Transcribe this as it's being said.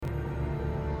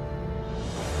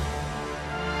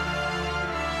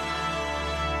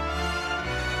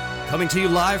coming to you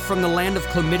live from the land of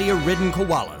chlamydia-ridden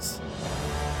koalas.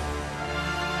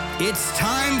 It's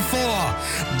time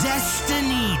for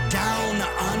Destiny Down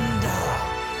Under.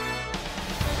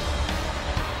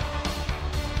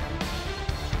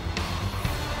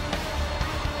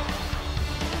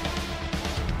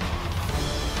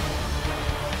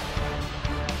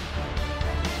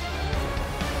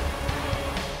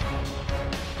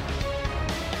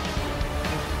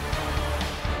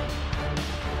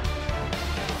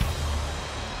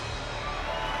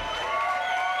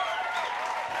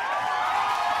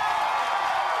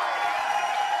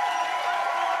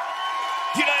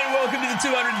 Welcome to the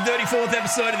 234th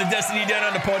episode of the Destiny Down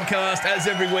Under podcast. As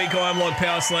every week, I'm Log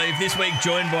Powerslave. This week,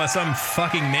 joined by some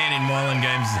fucking man in Mylan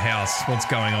Games' house. What's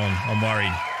going on? I'm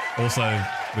worried. Also,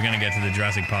 we're going to get to the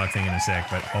Jurassic Park thing in a sec,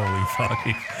 but holy fuck,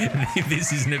 if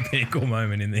this isn't a pinnacle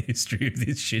moment in the history of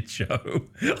this shit show,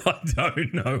 I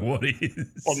don't know what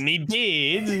is. Well, me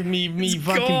beards, me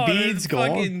fucking beards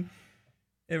gone.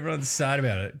 Everyone's sad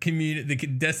about it. The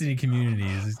Destiny community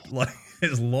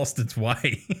has lost its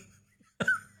way.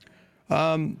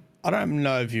 I don't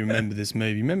know if you remember this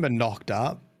movie. Remember Knocked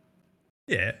Up?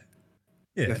 Yeah.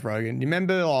 Seth Rogen. You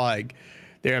remember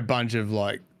there are a bunch of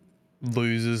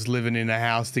losers living in a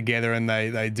house together, and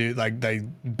they do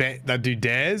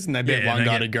dares, and they bet one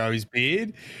guy to grow his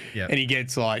beard. Yeah. And he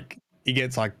gets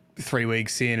 3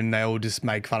 weeks in, and they all just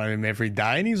make fun of him every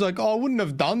day. And he's like, "Oh, I wouldn't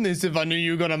have done this if I knew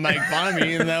you were gonna make fun of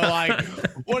me." And they're like,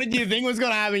 "What did you think was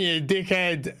gonna happen, you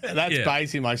dickhead?" That's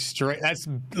basically my stream. That's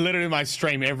literally my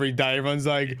stream every day. Everyone's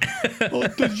like, "Oh,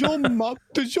 does your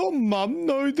mum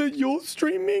know that you're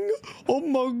streaming? Oh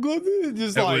my god!"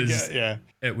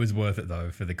 It was worth it though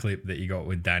for the clip that you got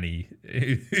with Danny.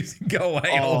 Who's go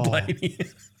away, old lady.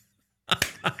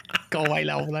 Go away,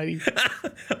 old lady.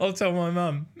 I'll tell my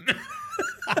mum.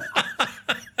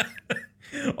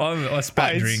 I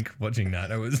spat drink watching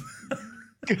that. It was.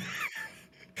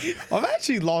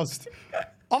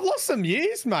 I've lost some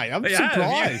years, mate. I'm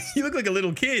surprised. You look like a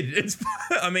little kid.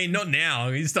 Not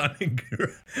now. He's starting.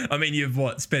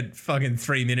 You've spent fucking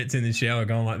 3 minutes in the shower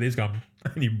going like this, and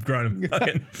you've grown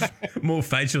fucking more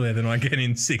facial hair than I get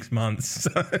in 6 months.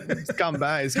 So. It's coming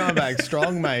back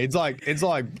strong, mate. It's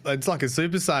like a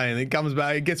Super Saiyan. It comes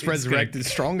back, it gets resurrected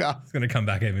stronger. It's gonna come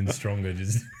back even stronger.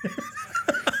 Just.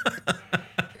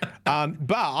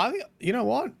 But you know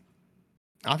what?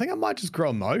 I think I might just grow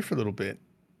a mo for a little bit.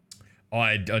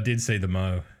 I did see the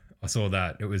mo. I saw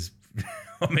that. It was.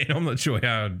 I'm not sure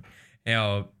how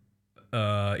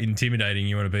intimidating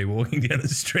you want to be walking down the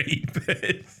street, but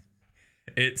it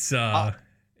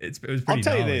was pretty. I'll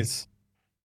tell you gnarly. this: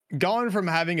 going from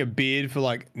having a beard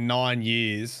for 9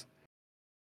 years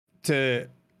to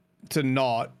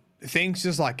not, things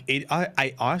just I ate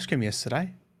ice cream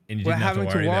yesterday. And you didn't have to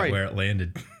worry about where it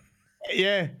landed.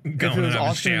 Yeah, going and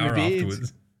have a shower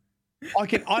afterwards. I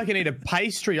can eat a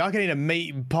pastry. I can eat a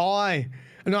meat pie.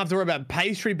 I don't have to worry about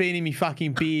pastry being in me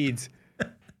fucking beards.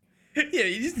 Yeah,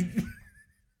 you just.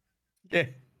 Yeah.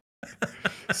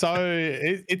 So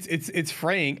it's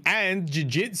freeing, and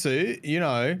jiu-jitsu,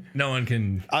 No one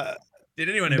can. Did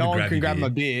anyone ever no one can grab my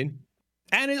beard? beard.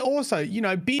 And it also,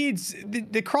 beards,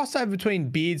 the crossover between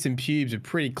beards and pubes are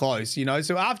pretty close,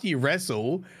 So after you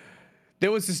wrestle,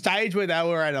 there was a stage where they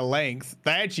were at a length.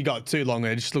 They actually got too long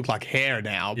and it just looked like hair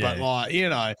now. Yeah.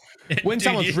 But when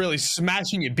someone's really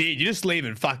smashing your beard, you're just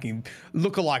leaving fucking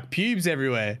lookalike pubes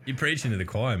everywhere. You're preaching to the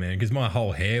choir, man, because my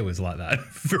whole hair was like that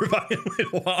for a fucking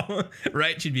little while.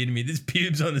 Rach would be to me, there's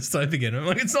pubes on the soap again. I'm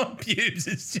like, it's not pubes,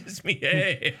 it's just me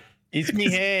hair. It's me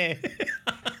hair.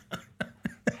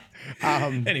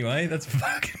 Anyway, that's a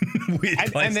fucking weird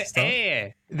place and to start.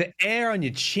 The air on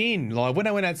your chin. When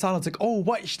I went outside, I was like, "Oh,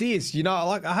 watch this!"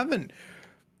 I haven't.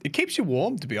 It keeps you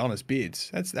warm, to be honest.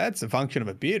 Beards. That's the function of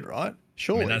a beard, right?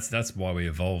 Surely. That's why we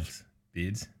evolved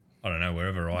beards. I don't know.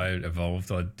 Wherever I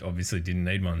evolved, I obviously didn't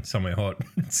need one. Somewhere hot.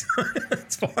 It's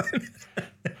fine.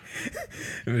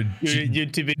 You're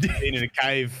too busy being in a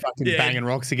cave, fucking banging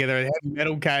rocks together, a heavy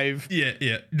metal cave.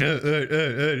 Yeah.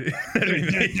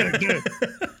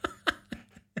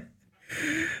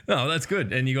 No, that's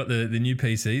good. And you got the new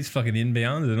PCs, fucking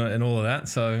inbound and all of that.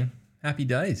 So happy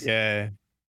days. Yeah,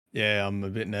 I'm a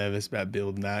bit nervous about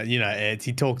building that. Ed,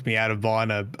 he talked me out of buying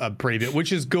a pre-built,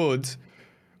 which is good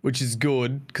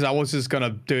because I was just gonna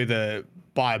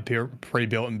buy a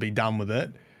pre-built and be done with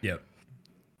it. Yep.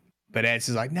 But Ed's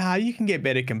is like, nah, you can get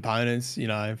better components,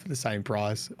 for the same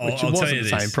price. Which I'll wasn't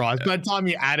the same price. By the time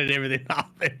you added everything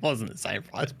up, it wasn't the same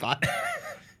price, but.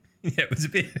 Yeah, it was a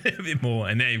bit more,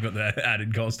 and now you've got the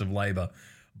added cost of labor.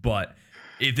 But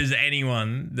if there's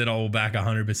anyone that I'll back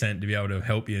 100% to be able to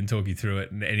help you and talk you through it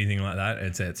and anything like that,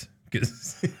 it's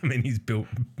because I mean he's built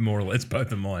more or less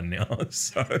both of mine now.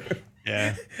 So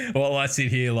Yeah. while I sit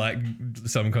here like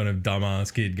some kind of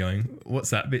dumbass kid going,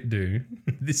 "What's that bit do?"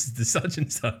 This is the such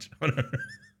and such. I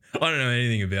don't know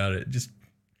anything about it. Just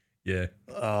yeah.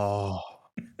 Oh,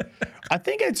 I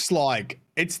think it's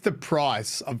the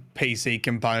price of PC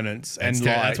components, and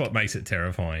That's what makes it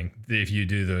terrifying. If you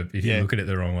look at it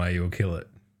the wrong way, you'll kill it.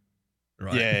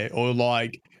 Right. Yeah, or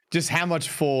like just how much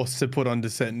force to put onto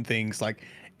certain things. Like,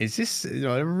 is this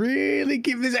really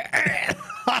give this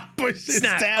push this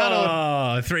Snap. down?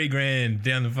 Oh, $3,000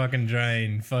 down the fucking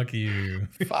drain. Fuck you.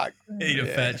 Fuck. Eat a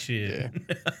fat shit.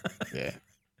 Yeah.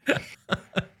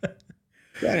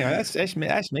 Anyway,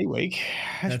 that's me week.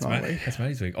 That's my week. That's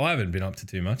Mate's week. I haven't been up to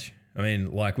too much. I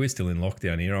mean, like we're still in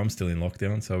lockdown here. I'm still in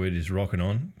lockdown, so we're just rocking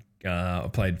on. I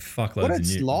played fuckloads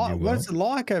of new What's it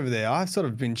like over there? I've sort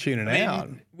of been tuning out.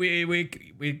 We're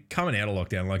coming out of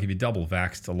lockdown. Like if you're double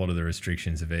vaxxed, a lot of the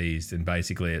restrictions have eased, and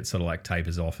basically it sort of like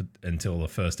tapers off until the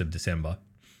 1st of December.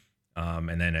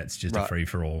 And then it's just a free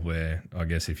for all where I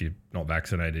guess if you're not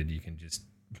vaccinated, you can just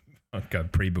go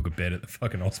pre-book a bed at the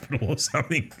fucking hospital or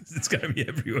something. 'Cause it's going to be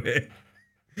everywhere.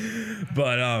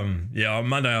 But yeah, on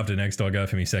Monday after next, I go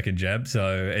for my second jab.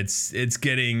 So it's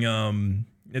getting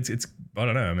it's I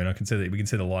don't know. I mean, we can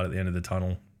see the light at the end of the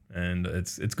tunnel, and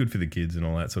it's good for the kids and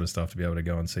all that sort of stuff to be able to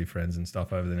go and see friends and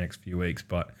stuff over the next few weeks.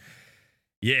 But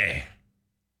yeah,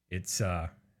 it's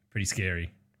pretty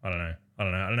scary. I don't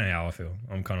know how I feel.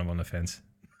 I'm kind of on the fence.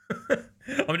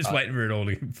 I'm just waiting for it all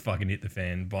to fucking hit the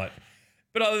fan. But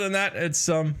other than that, it's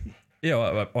yeah,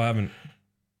 I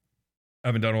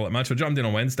haven't done all that much. I jumped in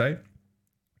on Wednesday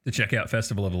to check out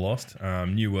Festival of the Lost.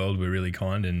 New World were really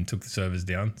kind and took the servers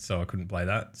down, so I couldn't play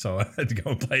that. So I had to go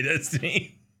and play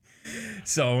Destiny.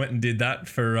 So I went and did that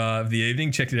for the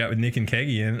evening. Checked it out with Nick and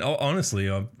Keggy, and honestly,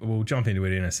 we'll jump into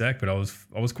it in a sec. But I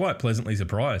was quite pleasantly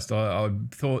surprised. I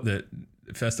thought that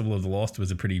Festival of the Lost was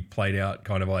a pretty played out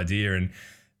kind of idea, and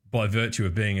by virtue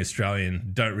of being Australian,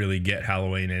 don't really get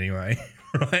Halloween anyway.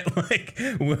 Right, like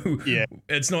Yeah.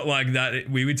 it's not like that.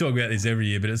 We talk about this every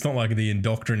year, but it's not like the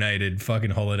indoctrinated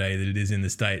fucking holiday that it is in the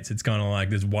States. It's kind of like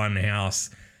there's one house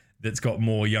that's got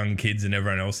more young kids than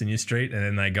everyone else in your street, and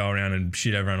then they go around and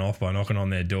shit everyone off by knocking on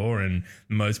their door, and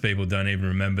most people don't even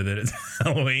remember that it's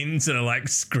Halloween, so they're like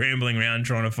scrambling around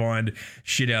trying to find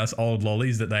shit-house old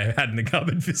lollies that they had in the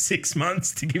cupboard for 6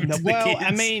 months to give to the kids. Well,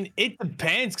 I mean, it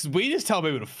depends, because we just tell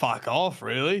people to fuck off,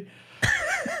 really.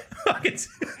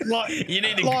 You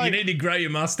need to grow your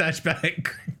mustache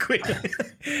back quickly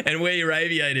and wear your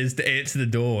aviators to answer the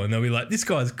door, and they'll be like, "This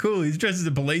guy's cool. He's dressed as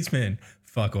a policeman."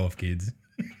 Fuck off, kids.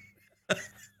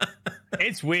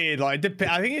 It's weird. Like,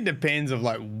 I think it depends of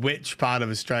like which part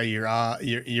of Australia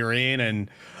you're in,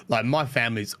 and like my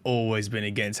family's always been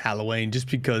against Halloween just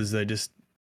because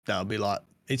they'll be like,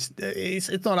 it's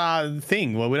not our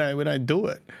thing. Well, we don't do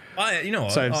it.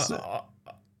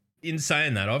 In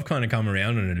saying that, I've kind of come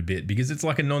around on it a bit because it's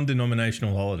like a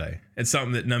non-denominational holiday. It's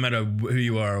something that no matter who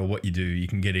you are or what you do, you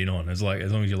can get in on. As long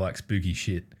as you like spooky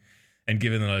shit. And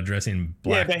given that I dress in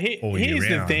black all year round. Here's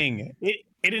the thing.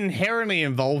 It inherently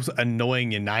involves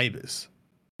annoying your neighbours.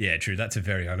 Yeah, true. That's a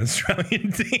very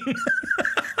un-Australian thing.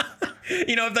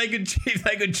 You know, if they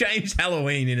could change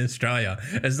Halloween in Australia,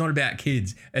 it's not about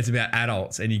kids, it's about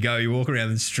adults. And you walk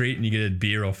around the street and you get a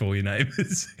beer off all your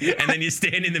neighbours, and then you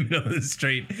stand in the middle of the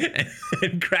street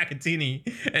and crack a tinny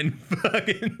and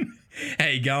fucking, how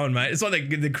you going, mate? It's like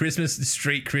the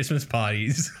street Christmas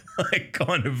parties, like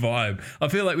kind of vibe. I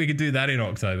feel like we could do that in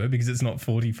October because it's not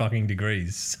 40 fucking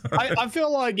degrees. So. I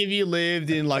feel like if you lived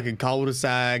in like a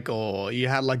cul-de-sac, or you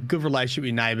had like a good relationship with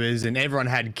your neighbours and everyone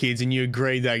had kids and you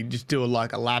agreed they just do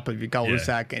like a lap of your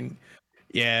cul-de-sac, and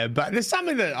but there's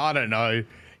something that I don't know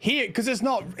here, because it's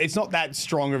not that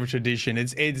strong of a tradition.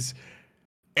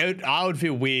 I would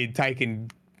feel weird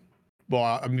taking.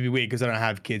 Well, I mean, weird because I don't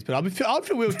have kids, but I'd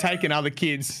feel weird taking other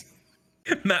kids.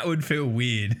 Matt would feel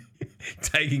weird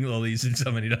taking lollies from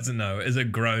someone he doesn't know as a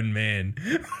grown man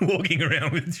walking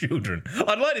around with children.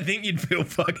 I'd like to think you'd feel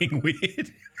fucking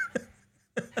weird.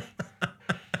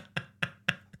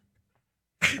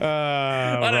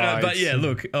 I don't know, but yeah,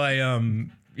 look,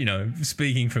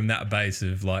 speaking from that base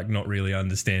of like not really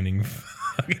understanding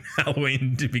fucking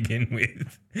Halloween to begin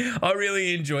with, I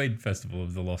really enjoyed Festival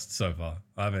of the Lost so far.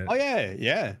 I haven't. Oh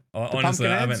yeah. Honestly,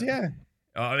 I haven't. Yeah.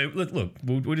 I mean, look,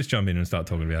 we'll just jump in and start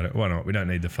talking about it. Why not? We don't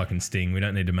need the fucking sting. We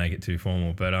don't need to make it too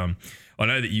formal. But I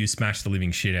know that you smashed the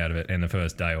living shit out of it in the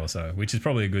first day or so, which is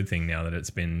probably a good thing now that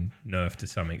it's been nerfed to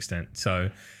some extent.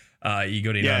 So you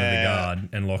got in under the guard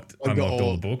and unlocked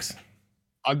all the books.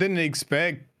 I didn't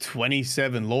expect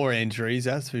 27 lore entries,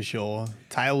 that's for sure.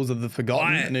 Tales of the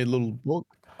Forgotten, a new little book.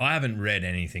 I haven't read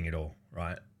anything at all,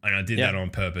 right? And I did that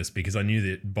on purpose because I knew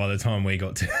that by the time we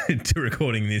got to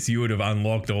recording this, you would have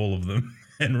unlocked all of them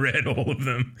and read all of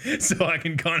them. So I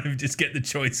can kind of just get the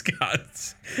choice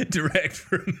cards direct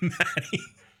from Matty.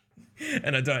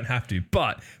 And I don't have to.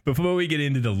 But before we get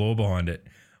into the lore behind it,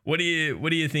 what do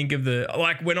you think of the,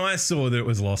 like, when I saw that it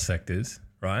was Lost Sectors,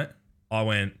 right? I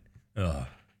went, oh,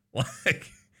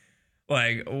 like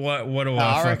what do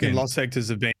I reckon Lost Sectors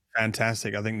have been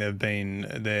fantastic. I think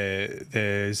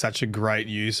they're such a great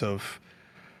use of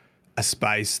a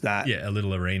space that a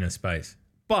little arena space.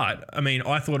 But I mean,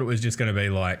 I thought it was just going to be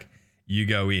like you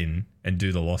go in and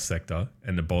do the Lost Sector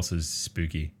and the boss is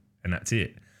spooky and that's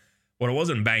it. What I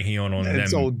wasn't banking on them.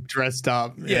 It's all dressed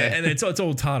up. Yeah, and it's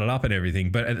all tarted up and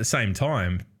everything. But at the same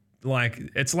time, like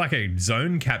it's like a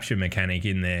zone capture mechanic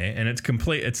in there, and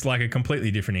it's like a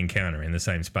completely different encounter in the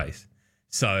same space.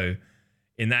 So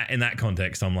in that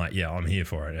context, I'm like, yeah, I'm here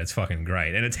for it. It's fucking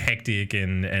great, and it's hectic,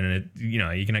 and it, you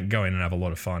know, you can go in and have a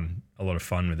lot of fun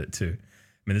with it too.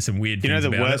 I mean, there's some weird. You know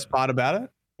the worst part about it?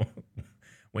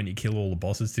 When you kill all the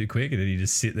bosses too quick, and then you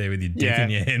just sit there with your dick in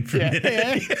your hand for a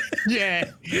minute.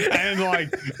 Yeah. And like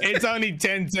it's only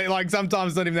 10 seconds. Like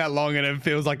sometimes not even that long, and it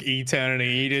feels like eternity.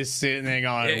 You just sitting there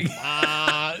going,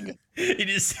 fuck.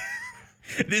 This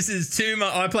is too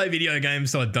much. I play video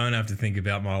games, so I don't have to think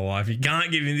about my life. You can't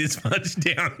give me this much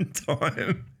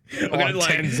downtime. I'm gonna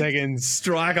 10 seconds.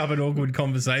 Strike up an awkward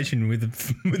conversation with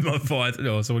my fight.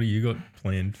 Oh, so what do you got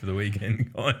planned for the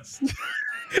weekend, guys?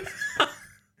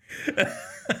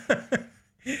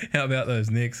 How about those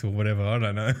Knicks or whatever? I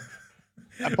don't know.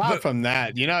 Apart from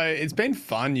that, you know, it's been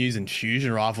fun using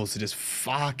fusion rifles to just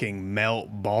fucking melt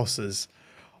bosses.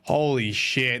 Holy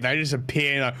shit. They just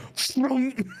appear like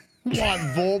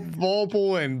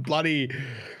Vorpal and bloody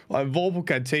like Vorpal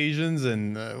Cartesians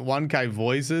and 1K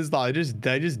voices. Like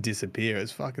they just disappear.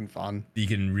 It's fucking fun. You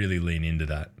can really lean into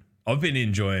that. I've been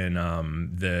enjoying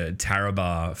the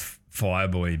Tarabar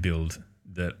Fireboy build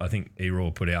that I think E-Raw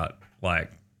put out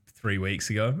like 3 weeks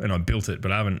ago, and I built it,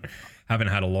 but I haven't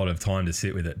had a lot of time to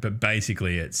sit with it. But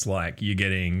basically it's like you're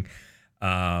getting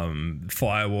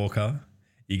Firewalker,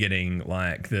 you're getting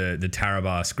like the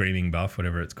Tarabar Screaming buff,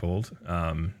 whatever it's called.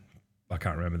 I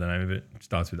can't remember the name of it. It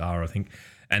starts with R, I think.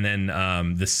 And then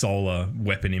the solar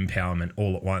weapon empowerment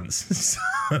all at once.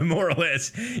 So more or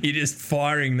less, you're just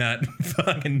firing that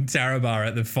fucking Tarabar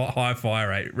at the high fire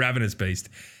rate, Ravenous Beast,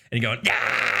 and you're going,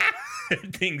 yeah!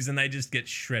 Things, and they just get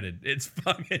shredded. It's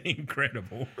fucking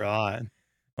incredible. Right.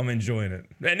 I'm enjoying it.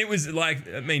 And it was like,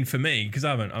 I mean, for me, because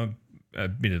I'm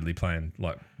admittedly playing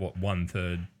like what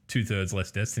 2/3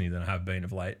 less Destiny than I have been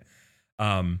of late.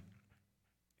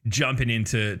 Jumping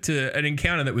into an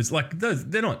encounter that was like,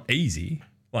 they're not easy.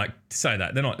 Like, to say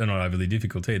that they're not overly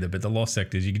difficult either, but the Lost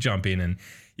Sectors, you could jump in and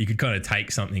you could kind of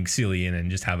take something silly in and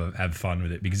just have fun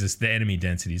with it, because it's the enemy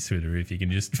density is through the roof. You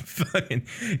can just fucking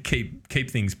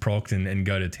keep things procced and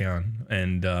go to town.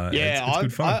 And it's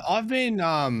good fun. I've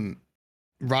been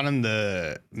running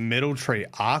the Metal Tree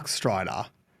Arc Strider,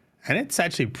 and it's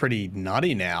actually pretty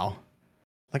nutty now.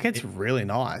 Like it's really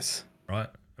nice. Right.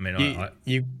 I mean,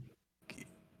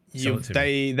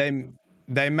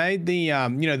 they made the you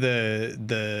know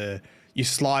the you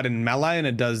slide in melee and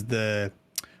it does the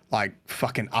like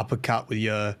fucking uppercut with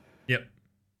your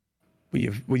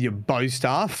with your bow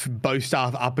staff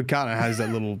uppercut, and it has that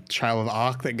little trail of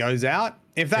arc that goes out.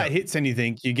 If that hits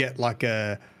anything, you get like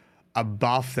a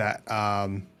buff that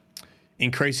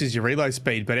increases your reload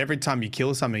speed, but every time you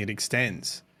kill something it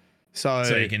extends. So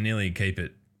you can nearly keep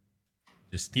it.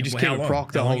 You just keep it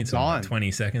proc the whole time. Like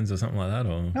 20 seconds or something like that,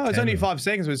 or no, it's only 5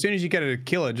 seconds. But as soon as you get a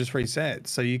kill, it just resets.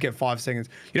 So you get 5 seconds.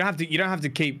 You don't have to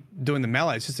keep doing the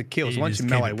melee. It's just a kill. So once you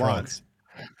melee once,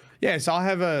 yeah. So I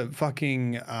have a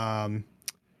fucking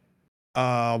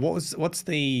what's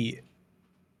the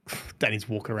Danny's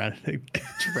walking around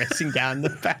dressing down in the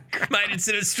back. Mate, it's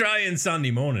an Australian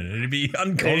Sunday morning. It'd be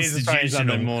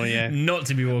unconstitutional not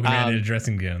to be walking around in a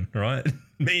dressing gown, right?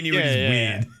 Me and you are just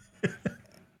weird.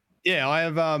 Yeah, I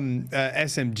have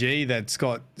SMG that's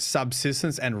got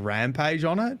Subsistence and Rampage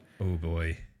on it. Oh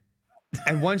boy!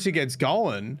 And once it gets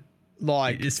going,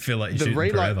 like you just feel like you're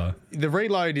shooting forever. The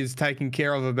reload is taken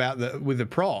care of with the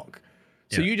proc,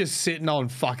 so you're just sitting on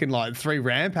fucking like 3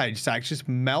 Rampage stacks, just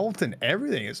melting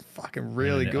everything. It's fucking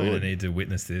really good. I'm gonna need to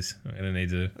witness this. I'm gonna need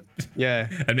to. Yeah.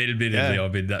 Admittedly,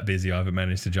 I've been that busy. I haven't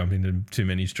managed to jump into too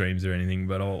many streams or anything,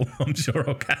 but I'm sure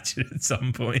I'll catch it at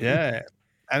some point. Yeah.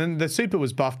 And then the super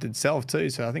was buffed itself too,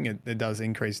 so I think it does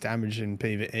increase damage in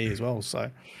PvE as well.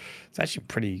 So it's actually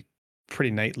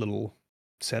pretty neat little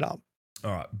setup.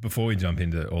 All right, before we jump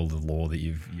into all the lore that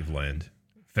you've learned,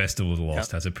 Festival of the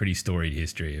Lost has a pretty storied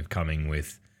history of coming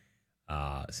with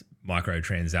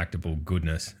microtransactable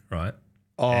goodness, right?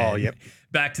 Oh, And yep.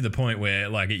 Back to the point where,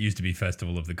 like, it used to be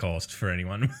Festival of the Cost for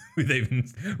anyone with even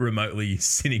remotely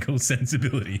cynical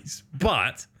sensibilities.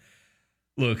 But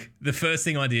look, the first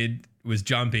thing I did was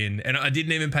jump in, and I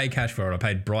didn't even pay cash for it. I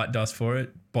paid Bright Dust for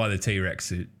it, buy the T-Rex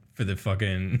suit for the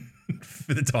fucking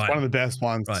for the Titan. One of the best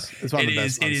ones. Right. It's one of the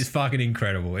best It ones. is fucking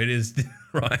incredible. It is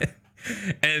right.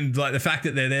 And like the fact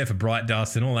that they're there for Bright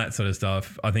Dust and all that sort of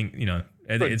stuff, I think,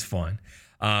 it's fine.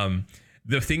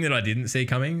 The thing that I didn't see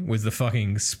coming was the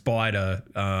fucking spider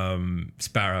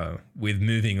sparrow with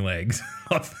moving legs.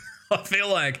 I feel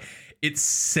like it's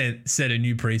set a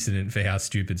new precedent for how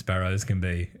stupid sparrows can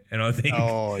be. And I think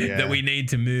that we need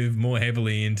to move more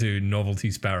heavily into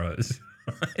novelty sparrows.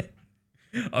 Right?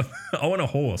 I want a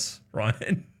horse,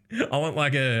 right? I want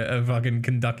like a fucking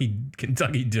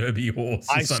Kentucky Derby horse.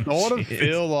 I sort of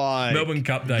feel like Melbourne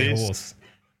Cup Day horse.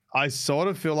 I sort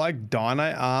of feel like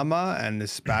Dino Armor and the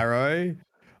Sparrow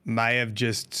may have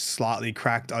just slightly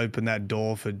cracked open that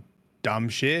door for dumb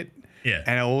shit. Yeah.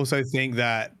 And I also think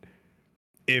that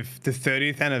if the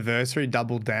 30th anniversary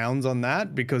double downs on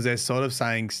that, because they're sort of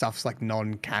saying stuff's like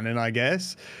non-canon, I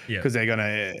guess. Yeah. Because they're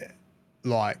gonna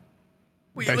like.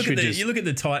 Well, you look at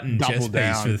the Titan chest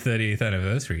piece for the 30th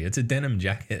anniversary. It's a denim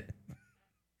jacket.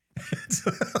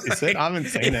 Is it? I haven't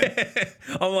seen it.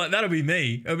 I'm like, that'll be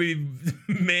me. I'll be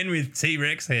man with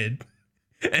T-Rex head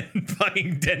and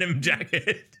fucking denim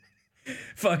jacket.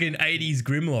 Fucking 80s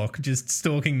Grimlock just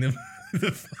stalking the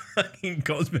fucking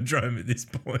Cosmodrome at this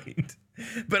point.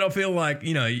 But I feel like,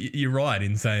 you're right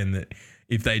in saying that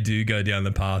if they do go down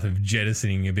the path of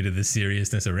jettisoning a bit of the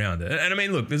seriousness around it. And I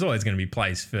mean, look, there's always going to be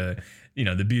place for,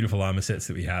 the beautiful armor sets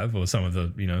that we have, or some of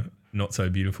the, not so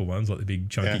beautiful ones, like the big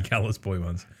chunky Callus Boy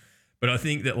ones. But I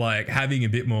think that like having a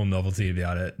bit more novelty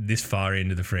about it this far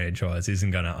into the franchise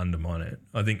isn't going to undermine it.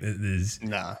 I think that there's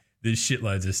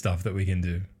shitloads of stuff that we can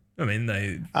do. I mean,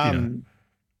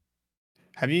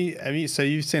 Have you? So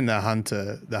you've seen the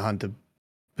Hunter.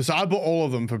 So I bought all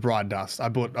of them for Bright Dust. I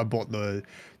bought the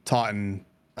Titan.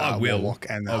 Warlock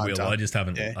and the Hunter. I just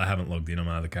haven't. Yeah. I haven't logged in on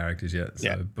my other characters yet.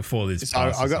 So before this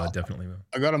passes, I definitely will.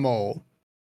 I got them all.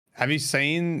 Have you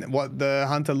seen what the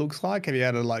Hunter looks like? Have you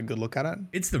had a good look at it?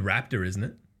 It's the Raptor, isn't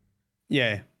it?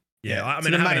 Yeah. Yeah. I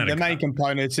mean, so the main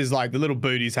components is like the little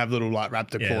booties have little like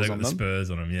raptor claws on them. The spurs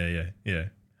on them. Yeah.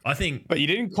 I think. But you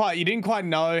didn't quite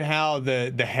know how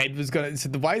the head was going to. So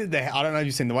the way that I don't know if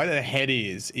you've seen the way that the head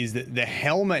is that the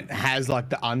helmet has like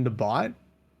the underbite,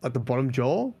 like the bottom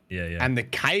jaw. Yeah. And the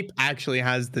cape actually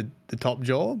has the top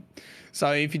jaw.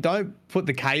 So if you don't put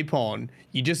the cape on,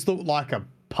 you just look like a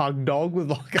pug dog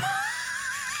with like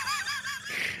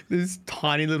this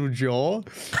tiny little jaw.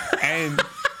 And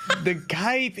the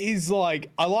cape is like,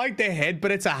 I like the head,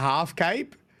 but it's a half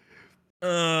cape. Oh,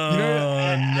 no.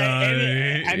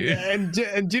 And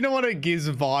do you know what it gives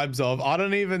vibes of? I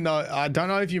don't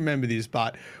know if you remember this,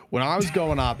 but when I was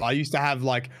growing up, I used to have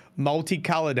like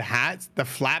multicolored hats, the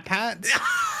flap hats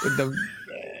with the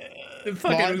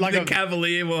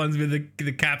Cavalier ones with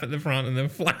the cap at the front and the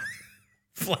flap.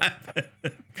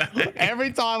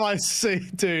 Every time I see,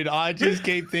 dude, I just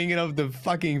keep thinking of the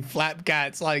fucking flap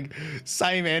cats, like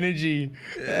same energy,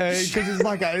 because it's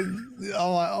like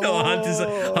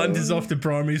Hunter's off to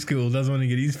primary school, doesn't want to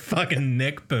get his fucking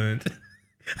neck burnt.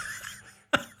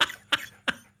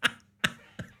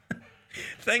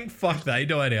 Thank fuck they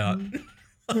died out.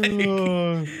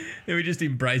 We just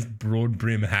embraced broad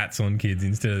brim hats on kids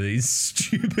instead of these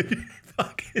stupid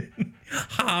fucking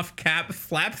half cap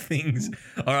flap things.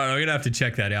 All right, I'm gonna have to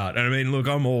check that out. And I mean, look,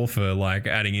 I'm all for like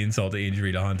adding insult to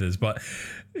injury to Hunters, but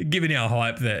given how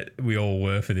hype that we all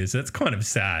were for this, that's kind of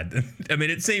sad. I mean,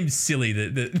 it seems silly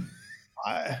that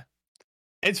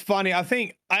it's funny. I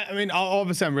think. I mean,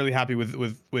 obviously, I'm really happy with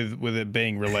it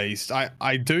being released.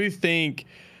 I do think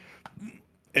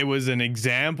it was an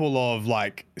example of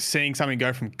like seeing something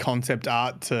go from concept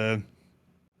art to.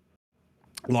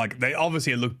 Like they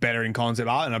obviously look better in concept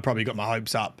art, and I probably got my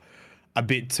hopes up a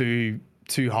bit too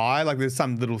high. Like there's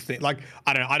some little thing. Like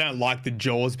I don't like the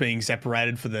jaws being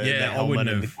separated for the helmet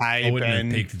and the cape. I wouldn't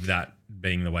have picked that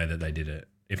being the way that they did it,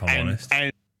 if I'm honest.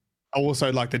 And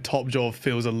also like the top jaw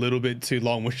feels a little bit too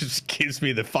long, which just gives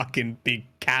me the fucking big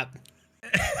cap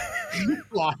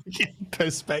like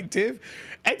perspective.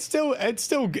 It's still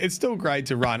great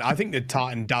to run. I think the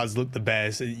Titan does look the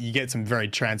best. You get some very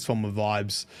Transformer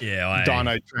vibes. Yeah,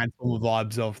 Dino Transformer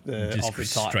vibes off the Titan.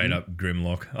 Straight up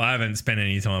Grimlock. I haven't spent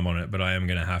any time on it, but I am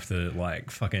gonna have to like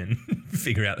fucking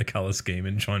figure out the color scheme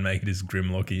and try and make it as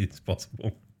Grimlocky as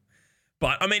possible.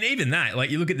 But I mean, even that, like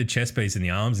you look at the chest piece and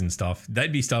the arms and stuff,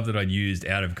 they'd be stuff that I'd used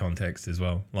out of context as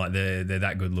well. Like they're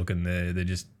that good looking. They're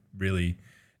just really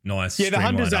nice. Yeah, the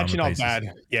Hunters streamlined actually armor not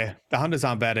pieces. bad. Yeah, the Hunters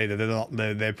aren't bad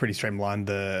either. They're pretty streamlined.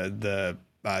 The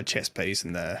chest piece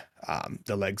and the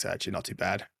legs are actually not too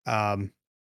bad. Can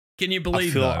you I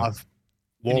believe feel though?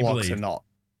 Warlocks believe? are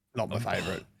not my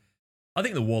favorite. I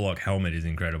think the Warlock helmet is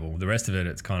incredible. The rest of it,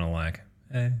 it's kind of like,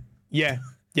 Yeah,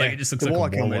 Like, it just looks the like a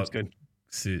Warlock helmet's Warlock good.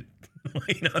 suit.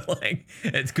 You know, like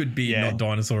it could be Yeah. not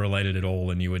dinosaur related at all,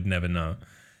 and you would never know.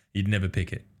 You'd never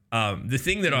pick it. The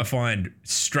thing that I find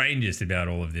strangest about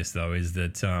all of this, though, is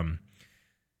that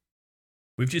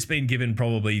we've just been given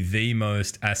probably the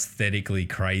most aesthetically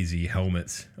crazy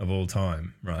helmets of all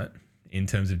time, right? In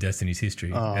terms of Destiny's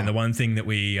history. Oh. And the one thing that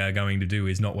we are going to do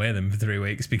is not wear them for 3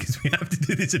 weeks because we have to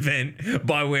do this event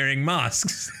by wearing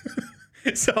masks.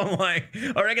 So I'm like,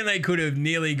 I reckon they could have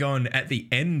nearly gone at the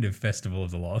end of Festival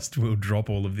of the Lost. We'll drop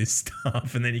all of this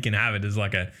stuff and then you can have it as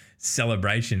like a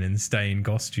celebration and stay in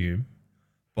costume.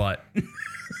 But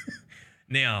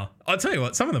now, I'll tell you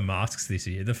what, some of the masks this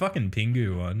year, the fucking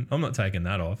Pingu one, I'm not taking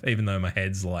that off, even though my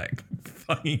head's like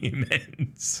fucking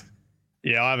immense.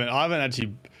 Yeah, I haven't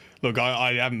actually. Look,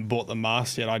 I haven't bought the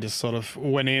mask yet. I just sort of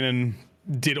went in and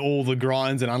did all the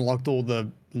grinds and unlocked all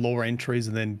the lore entries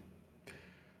and then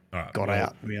All right, got well,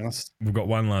 out, to be honest. We've got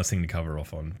one last thing to cover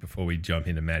off on before we jump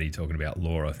into Maddie talking about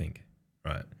lore, I think.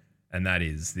 Right. And that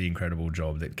is the incredible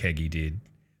job that Keggy did.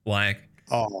 Like,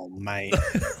 Oh, mate.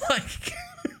 like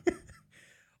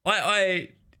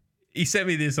he sent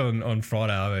me this on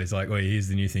Friday. He's like, well, here's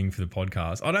the new thing for the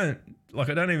podcast. I'm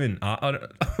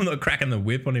not cracking the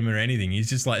whip on him or anything. He's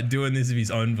just like doing this of his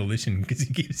own volition because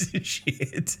he gives a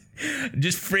shit.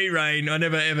 Just free reign. I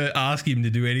never ever ask him to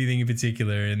do anything in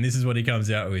particular. And this is what he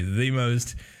comes out with. The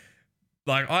most,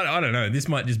 like, I don't know. This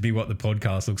might just be what the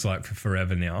podcast looks like for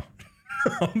forever now.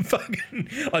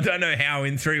 I don't know how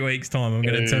in 3 weeks' time I'm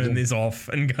going to turn this off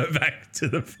and go back to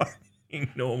the fucking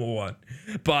normal one.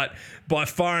 But by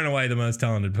far and away the most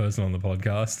talented person on the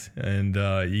podcast, and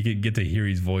you can get to hear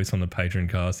his voice on the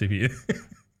Patreon cast if you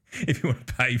if you want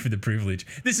to pay for the privilege.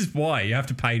 This is why you have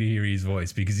to pay to hear his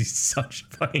voice, because he's such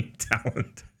fucking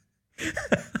talent.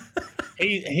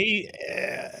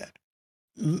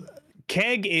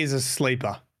 Keg is a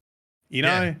sleeper. You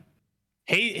know? Yeah.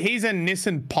 He's a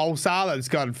Nissan Pulsar that's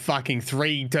got fucking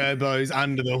 3 turbos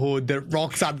under the hood that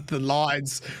rocks up the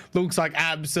lights, looks like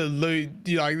absolute,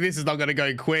 like, this is not going to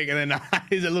go quick, and then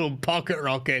here's a little pocket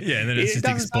rocket. Yeah, and then it's just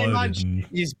doesn't say exploded much. and-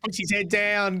 He just puts his head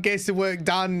down, gets the work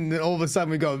done, and all of a sudden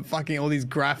we got fucking all these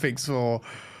graphics for,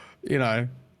 you know.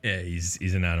 Yeah,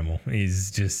 he's an animal.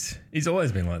 He's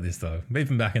always been like this though.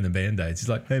 Even back in the Band-Aids, he's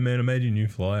like, hey man, I made you a new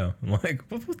flyer. I'm like,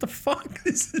 what the fuck?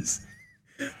 This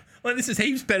is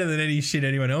heaps better than any shit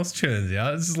anyone else churns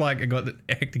out. This is like, I got the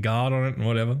Hector Guard on it and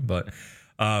whatever. But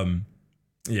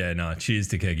yeah, no, cheers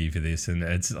to Keggy for this. And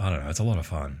it's, I don't know, it's a lot of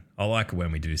fun. I like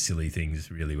when we do silly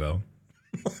things really well.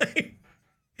 Like,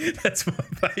 that's my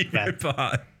favorite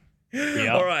part.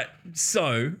 Yeah. All right,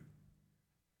 so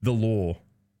the lore.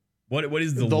 What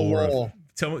is the lore? lore.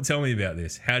 Tell me about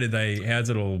this. How does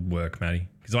it all work, Matty?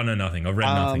 Because I know nothing. I've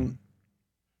read nothing.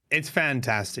 It's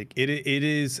fantastic. It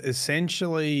is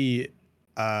essentially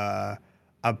a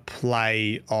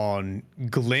play on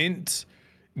Glint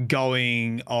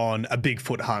going on a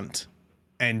Bigfoot hunt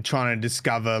and trying to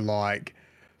discover like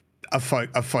a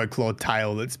folklore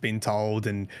tale that's been told,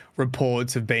 and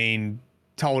reports have been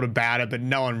told about it, but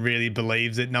no one really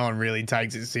believes it. No one really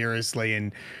takes it seriously,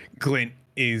 and Glint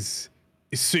is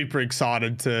super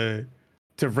excited to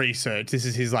research. This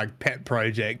is his like pet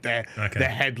project. They're the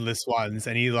headless ones,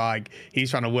 and he's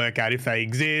trying to work out if they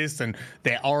exist and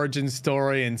their origin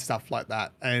story and stuff like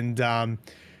that. And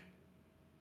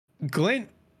Glint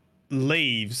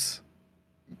leaves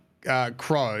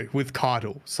Crow with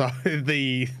Keitel. So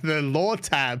the lore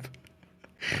tab.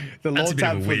 That's a bit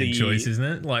of a weird choice, isn't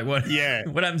it? Like, what? Yeah.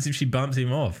 What happens if she bumps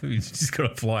him off? He's just got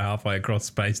to fly halfway across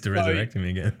space to resurrect him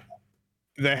again.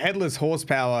 The headless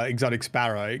horsepower exotic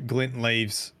sparrow, Glint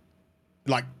leaves,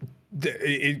 like,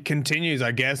 it continues,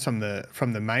 I guess, from the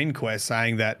main quest,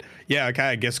 saying that, yeah, okay,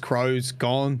 I guess Crow's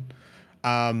gone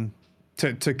to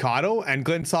Keitel, and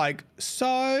Glint's like,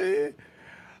 so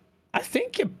I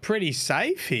think you're pretty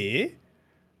safe here.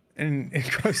 And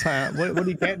Crow's like, what are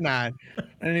you getting at?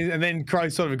 And then Crow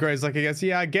sort of agrees, like, he goes,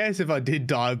 yeah, I guess if I did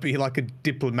die, it'd be like a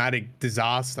diplomatic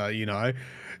disaster, you know,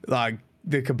 like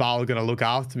the Cabal are going to look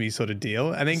after me sort of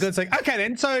deal. And then Glint's like, okay,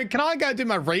 then, so can I go do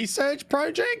my research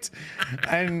project?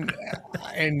 And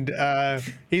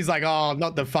he's like, oh,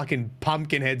 not the fucking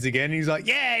pumpkin heads again. And he's like,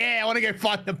 yeah, I want to go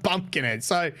find the pumpkin heads.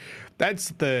 So that's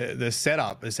the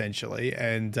setup essentially.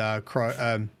 And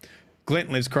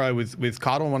Glint leaves Crow with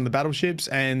Keitel on one of the battleships,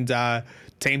 and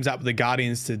teams up with the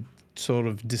Guardians to sort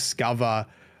of discover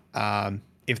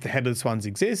if the headless ones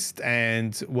exist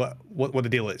and what the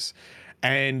deal is.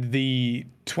 And the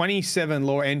 27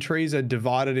 lore entries are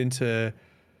divided into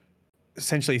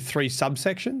essentially 3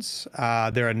 subsections.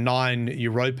 There are 9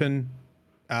 European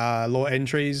lore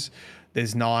entries,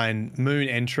 there's 9 Moon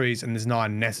entries, and there's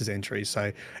 9 Nessus entries.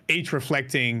 So each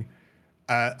reflecting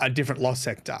a different lost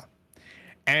sector.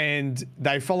 And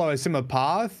they follow a similar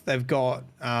path. They've got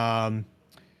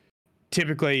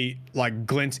typically like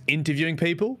Glint's interviewing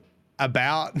people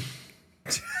about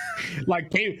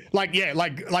like Bigfoot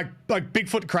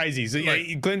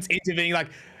crazies. Glint's interviewing like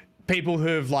people who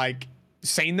have like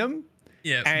seen them.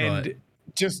 Yeah, and right.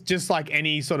 just like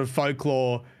any sort of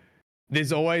folklore,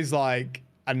 there's always like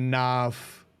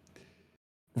enough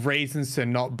reasons to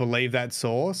not believe that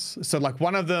source. So like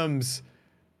one of them's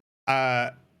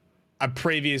a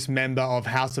previous member of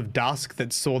House of Dusk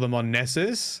that saw them on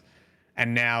Nessus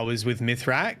and now is with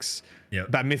Mithrax.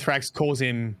 Yep. But Mithrax calls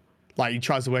him, like, he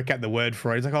tries to work out the word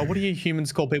for it. He's like, oh, what do you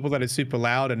humans call people that are super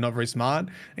loud and not very smart?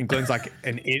 And Glenn's like,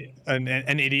 an idiot.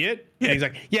 And he's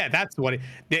like, yeah, that's what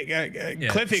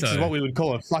Cliffix is what we would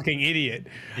call a fucking idiot.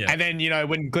 Yeah. And then, you know,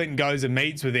 when Glinton goes and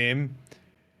meets with him,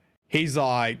 he's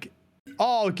like,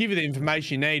 oh, I'll give you the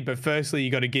information you need, but firstly,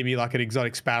 you got to give me like an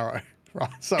exotic sparrow. Right.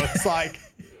 So it's like,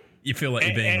 you feel like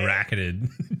you're being racketed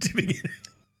to begin.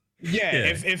 Yeah,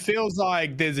 it feels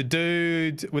like there's a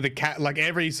dude with a cat. Like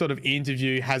every sort of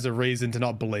interview has a reason to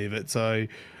not believe it. So,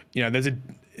 you know, there's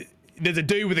a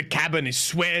dude with a cabin who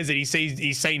swears that he's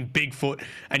seen Bigfoot,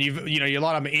 and you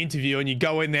line up an interview and you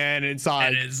go in there and it's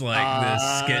like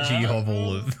the sketchy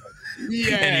hovel of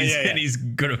and he's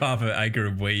got half an acre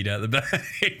of weed out the back.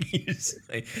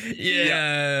 Like,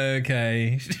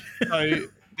 okay. So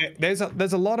there's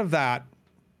a lot of that.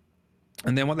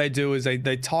 And then what they do is they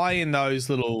tie in those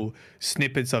little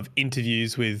snippets of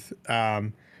interviews with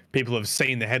people who have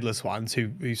seen the headless ones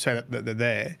who say that they're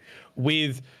there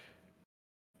with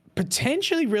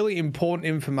potentially really important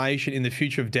information in the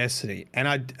future of Destiny. And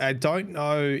I don't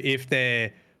know if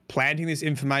they're planting this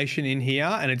information in here,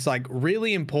 and it's like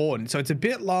really important. So it's a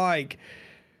bit like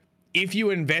if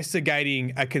you're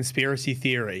investigating a conspiracy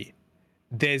theory,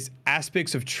 there's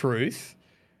aspects of truth,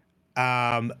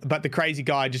 but the crazy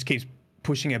guy just keeps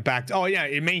pushing it back to, oh yeah,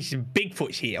 it means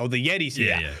Bigfoot's here or the Yeti's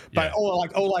here,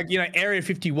 or like you know, Area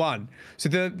 51. So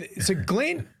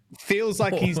Glenn feels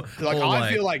like he's like,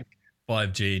 I feel like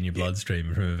 5G in your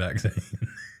bloodstream from a vaccine.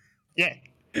 Yeah,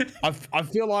 I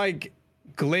feel like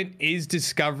Glenn is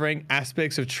discovering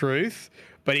aspects of truth,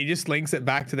 but he just links it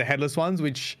back to the headless ones,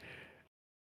 which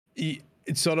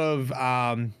it's sort of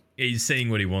he's seeing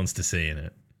what he wants to see in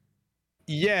it.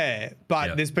 Yeah,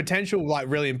 but there's potential like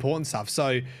really important stuff.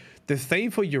 So the theme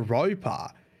for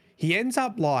Europa, he ends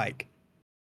up like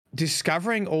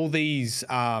discovering all these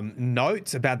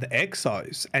notes about the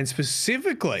Exos, and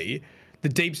specifically the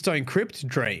Deepstone Crypt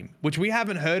dream, which we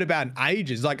haven't heard about in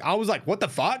ages. Like, I was like, what the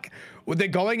fuck? Well, they're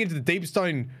going into the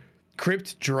Deepstone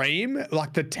Crypt dream,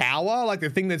 like the tower, like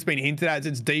the thing that's been hinted at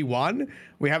since D1.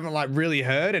 We haven't like really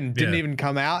heard and didn't even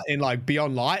come out in like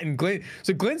Beyond Light. And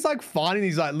Glenn's like finding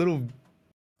these like little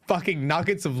fucking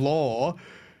nuggets of lore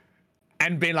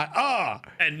and being like,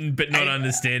 but not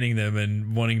understanding them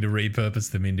and wanting to repurpose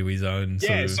them into his own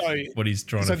what he's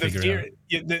trying to figure out.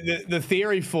 The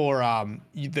theory for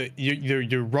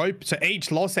your rope. So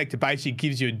each lost sector basically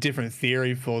gives you a different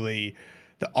theory for the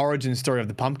origin story of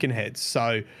the Pumpkinheads.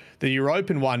 So the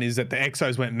European one is that the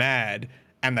Exos went mad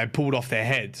and they pulled off their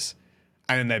heads,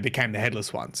 and then they became the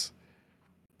headless ones.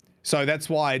 So that's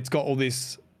why it's got all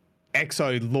this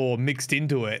Exo lore mixed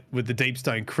into it with the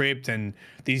Deepstone Crypt and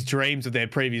these dreams of their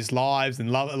previous lives and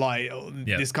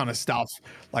this kind of stuff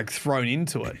like thrown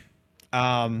into it.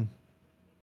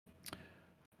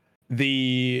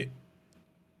 The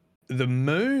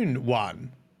Moon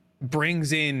one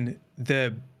brings in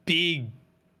the big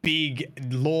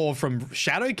lore from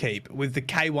Shadowkeep with the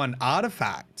K1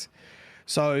 artifact.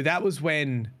 So that was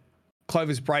when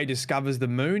Clovis Bray discovers the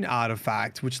Moon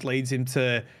artifact, which leads him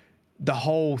to the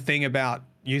whole thing about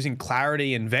using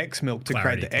Clarity and Vex Milk to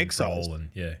create the Exos.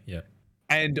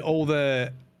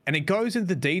 And it goes into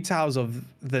the details of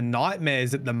the nightmares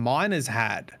that the miners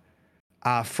had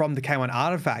from the K1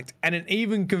 artifact. And it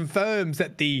even confirms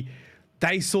that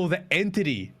they saw the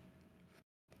entity.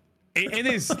 It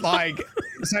is like,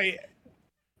 so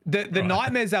the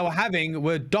nightmares they were having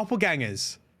were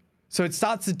doppelgangers. So it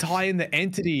starts to tie in the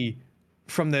entity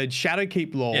from the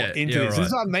Shadowkeep lore into this. Right. This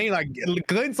is what I mean. Like,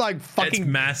 Glenn's like fucking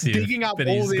it's massive, digging up but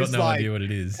all he's this, got no like, idea what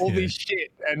it is. All this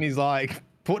shit, and he's like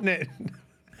putting it.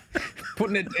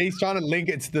 He's trying to link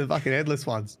it to the fucking headless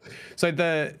ones. So I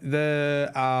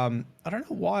don't know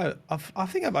why. I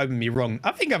think I've opened me wrong.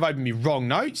 I think I've opened me wrong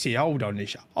notes here. Hold on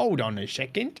a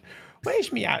second.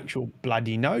 Where's me actual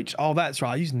bloody notes? Oh, that's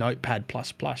right. I used Notepad++. I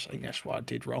think that's what I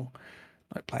did wrong.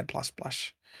 Notepad++.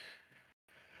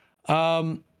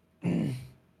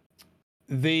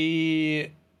 The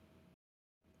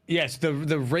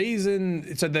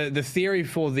reason, so the theory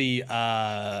for the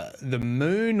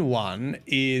moon one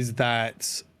is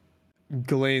that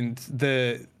Glint,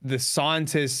 the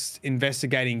scientists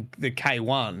investigating the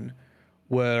K1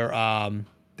 were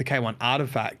the K1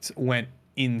 artifact went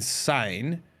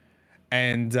insane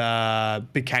and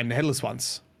became the headless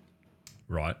ones.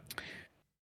 Right.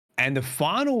 And the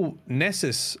final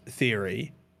Nessus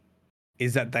theory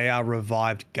is that they are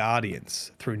revived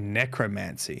guardians through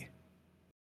necromancy.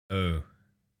 Oh.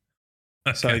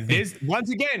 Okay. So this, once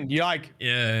again, you're like,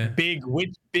 big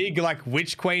like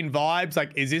witch queen vibes.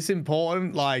 Like, is this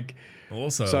important? Like,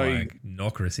 also like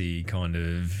Nokrisy kind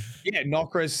of. Yeah,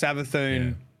 Nokris,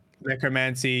 Savathun,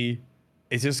 necromancy.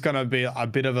 It's just gonna be a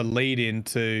bit of a lead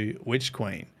into witch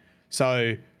queen.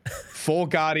 So 4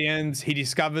 guardians. He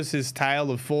discovers his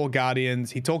tale of 4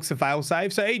 guardians. He talks to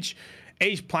Failsafe. So each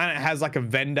planet has like a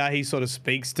vendor he sort of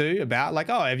speaks to about, like,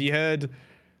 oh, have you heard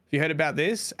about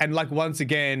this? And like, once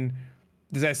again,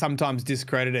 they're sometimes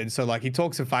discredited. So like, he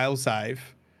talks to Failsafe,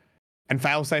 and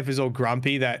Failsafe is all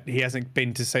grumpy that he hasn't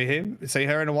been to see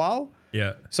her in a while.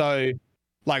 Yeah. So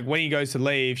like, when he goes to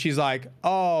leave, she's like,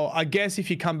 oh, I guess if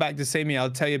you come back to see me, I'll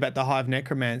tell you about the Hive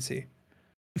necromancy.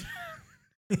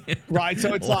 Right.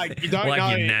 So it's like, you don't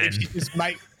know if she just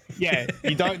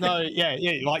you don't know. Yeah.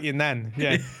 Like your nan.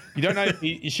 Yeah. You don't know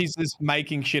if she's just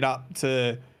making shit up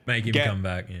to make him come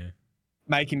back. Yeah.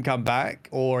 Make him come back,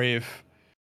 or if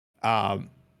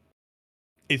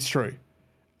it's true.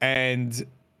 And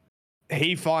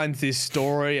he finds this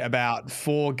story about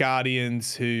 4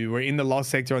 guardians who were in the Lost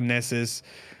Sector on Nessus.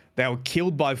 They were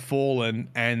killed by Fallen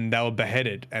and they were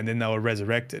beheaded, and then they were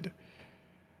resurrected.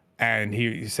 And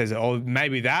he says, oh,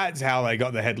 maybe that's how they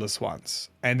got the headless ones.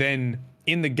 And then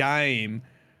in the game,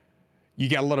 you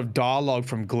get a lot of dialogue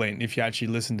from Glint if you actually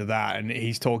listen to that. And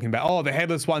he's talking about, oh, the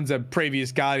headless ones are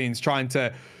previous guardians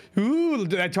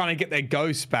they're trying to get their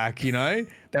ghosts back, you know?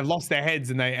 They've lost their heads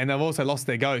and they've also lost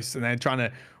their ghosts, and they're trying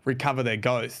to recover their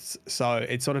ghosts. So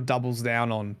it sort of doubles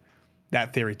down on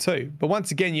that theory too. But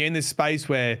once again, you're in this space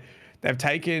where they've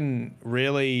taken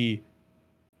really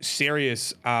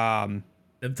serious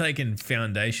they've taken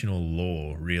foundational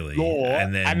lore, really,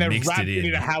 and then mixed wrapped it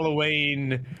in a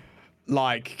Halloween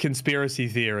like conspiracy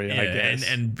theory, I guess.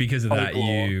 And because of that,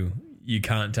 you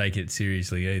can't take it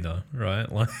seriously either, right?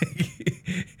 Like,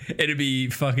 it'd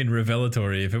be fucking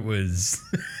revelatory if it was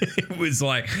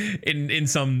like in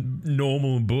some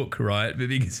normal book, right? But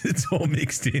because it's all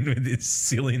mixed in with this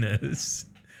silliness,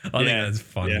 I think that's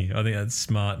funny. Yeah. I think that's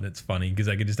smart and it's funny because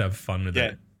they can just have fun with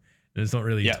it. And it's not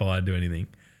really tied to anything.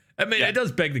 I mean, it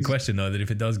does beg the question, though, that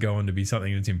if it does go on to be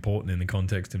something that's important in the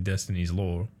context of Destiny's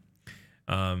lore,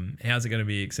 how's it going to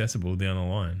be accessible down the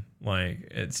line? Like,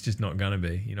 it's just not going to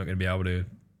be. You're not going to be able to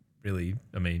really,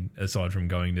 I mean, aside from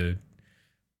going to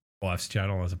Life's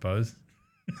channel, I suppose.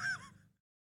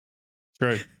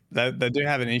 True. They do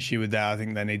have an issue with that. I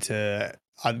think they need to...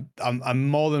 I'm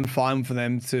more than fine for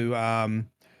them to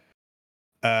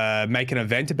make an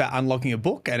event about unlocking a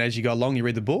book, and as you go along, you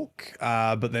read the book.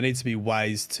 But there needs to be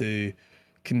ways to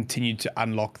continue to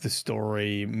unlock the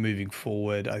story moving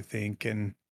forward, I think.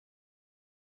 And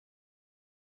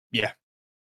yeah,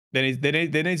 there needs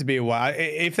to be a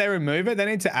way. If they remove it, they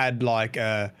need to add like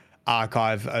a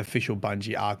official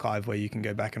Bungie archive where you can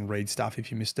go back and read stuff if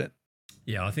you missed it.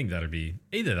 Yeah, I think that'd be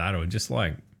either that or just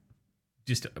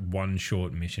one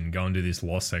short mission. Go and do this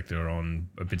Lost Sector on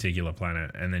a particular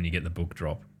planet, and then you get the book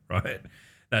drop. Right,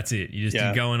 that's it. You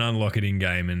go and unlock it in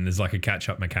game, and there's like a catch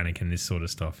up mechanic and this sort of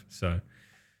stuff. So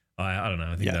I don't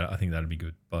know. I think that'd be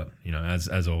good. But you know,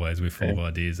 as always, we're full of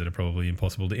ideas that are probably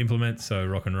impossible to implement. So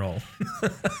rock and roll.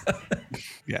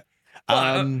 Yeah.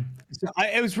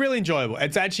 It was really enjoyable.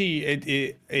 It's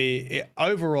actually it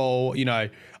overall, you know,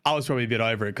 I was probably a bit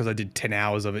over it because I did 10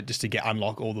 hours of it just to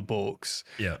unlock all the books.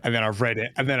 Yeah. And then I've read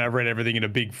it, and then I read everything in a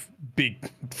big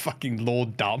fucking lore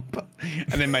dump,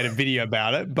 and then made a video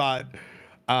about it. But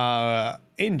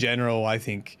in general, I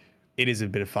think it is a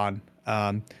bit of fun.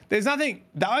 There's nothing.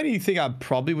 The only thing I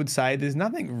probably would say, there's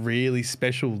nothing really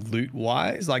special loot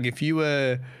wise. Like if you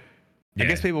were. I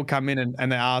guess people come in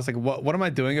and they ask, like, what am I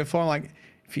doing it for? I'm like,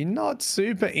 if you're not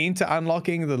super into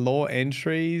unlocking the lore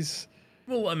entries,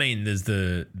 Well, I mean, there's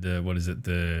the what is it?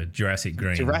 The Jurassic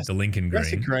Green, the Lincoln Green.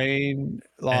 Jurassic Green,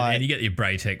 and you get your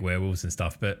Braytech werewolves and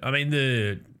stuff. But I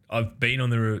mean, I've been on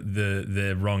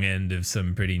the wrong end of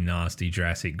some pretty nasty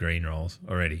Jurassic Green rolls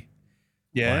already.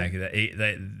 Yeah, like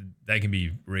they can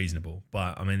be reasonable,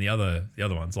 but I mean the other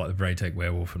ones like the Braytech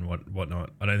werewolf and whatnot.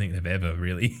 I don't think they've ever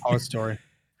really Horror Story.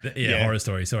 Horror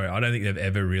Story. Sorry, I don't think they've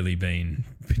ever really been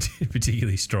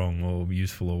particularly strong or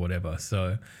useful or whatever.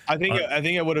 So I think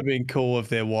it would have been cool if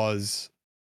there was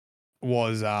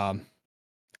one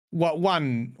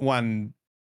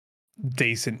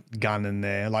decent gun in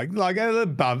there, like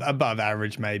above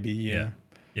average maybe.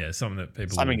 Yeah, something that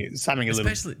people something a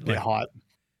little bit hype.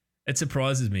 It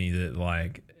surprises me that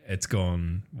like it's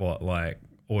gone like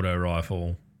auto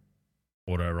rifle,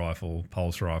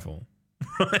 pulse rifle.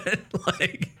 Right?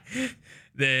 Like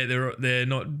they're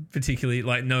not particularly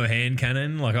like no hand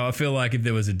cannon. Like I feel like if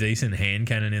there was a decent hand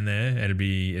cannon in there, it'd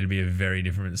be a very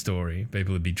different story.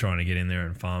 People would be trying to get in there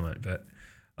and farm it. But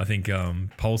I think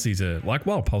pulses are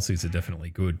definitely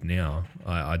good now.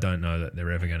 I don't know that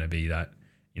they're ever going to be that.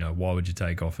 You know, why would you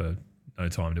take off a no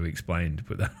time to explain to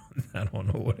put that on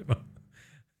or whatever?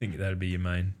 I think that'd be your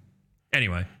main.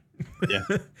 Anyway. Yeah,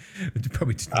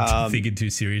 probably thinking too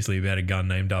seriously about a gun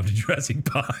named after Jurassic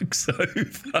Park, so who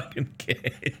fucking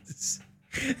cares?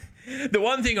 The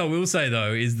one thing I will say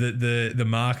though is that the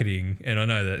marketing, and I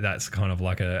know that that's kind of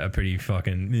like a pretty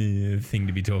fucking thing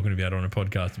to be talking about on a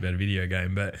podcast about a video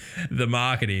game, but the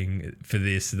marketing for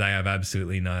this they have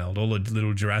absolutely nailed. All the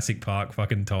little Jurassic Park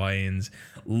fucking tie-ins.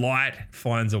 Light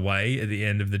finds a way at the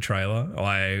end of the trailer.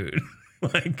 I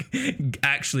like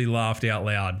actually laughed out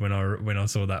loud when I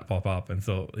saw that pop up and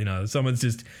thought, you know,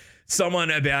 someone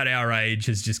about our age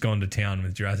has just gone to town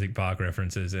with Jurassic Park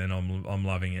references, and I'm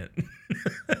loving it.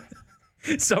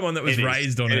 Someone that was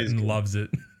raised on it and cool. Loves it.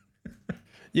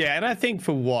 Yeah, and I think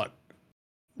for what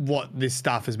this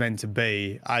stuff is meant to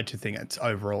be, I actually think it's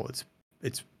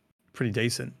pretty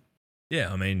decent.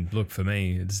 Yeah, I mean, look, for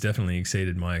me, it's definitely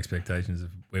exceeded my expectations of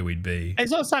where we'd be.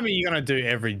 It's not something you're going to do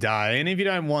every day, and if you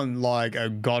don't want like a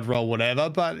god roll, whatever,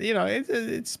 but you know,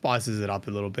 it spices it up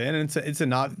a little bit, and it's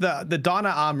enough. The dino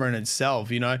armor in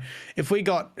itself, you know, if we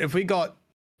got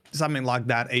something like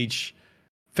that each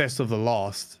Festival of the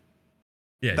Lost,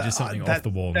 just something off the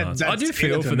wall. I do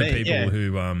feel for the people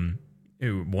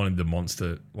who wanted the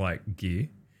monster like gear.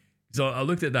 So I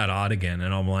looked at that art again,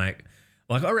 and I'm like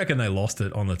I reckon they lost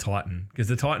it on the Titan, because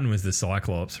the Titan was the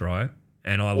Cyclops, right?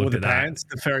 And I looked at that.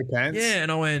 The furry pants. Yeah,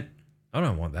 and I went, I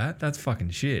don't want that. That's fucking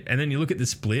shit. And then you look at the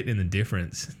split and the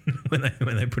difference when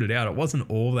they put it out. It wasn't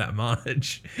all that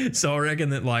much. So I reckon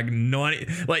that like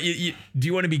 90, like you do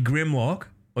you want to be Grimlock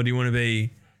or do you want to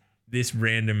be this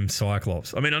random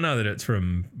Cyclops? I mean, I know that it's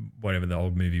from whatever the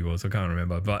old movie was. I can't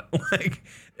remember. But like,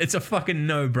 it's a fucking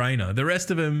no-brainer. The rest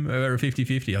of them are a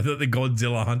 50-50. I thought the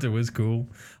Godzilla Hunter was cool.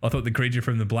 I thought the creature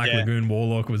from the Black Lagoon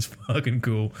Warlock was fucking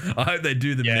cool. I hope they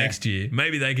do them next year.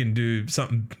 Maybe they can do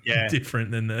something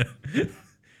different than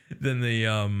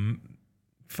the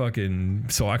fucking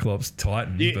Cyclops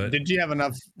Titan. Did you have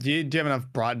enough? Do you have enough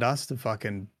bright dust to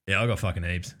fucking? Yeah, I got fucking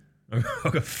heaps. I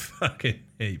got fucking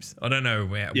heaps. I don't know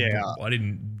where. Yeah. I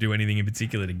didn't do anything in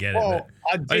particular to get it. But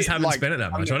I just haven't spent it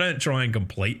that much. I don't try and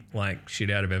complete like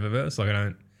shit out of Eververse. Like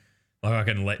I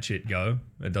can let shit go.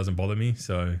 It doesn't bother me.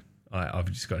 So I've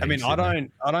just got. I mean, I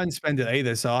don't spend it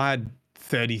either. So I had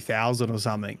 30,000 or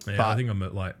something. Yeah, but I think I'm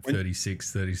at like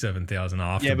 37,000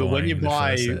 after. Yeah, but when you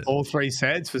buy all 3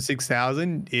 sets sets for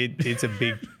 6,000, it's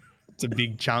a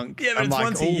big chunk. Yeah, but it's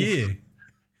once a year.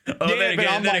 Oh, yeah,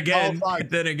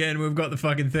 then again, we've got the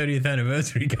fucking 30th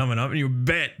anniversary coming up, and you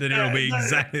bet that it'll be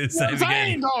exactly the same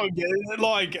again.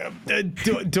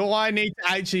 Do I need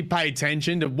to actually pay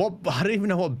attention to what? I don't even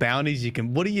know what bounties you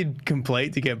can. What do you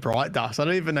complete to get bright dust? I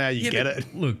don't even know how you get it.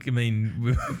 Look, I mean,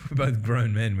 we're both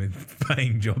grown men with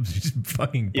paying jobs. You just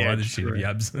fucking buy the shit if you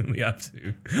absolutely have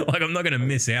to. Like, I'm not going to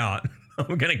miss out.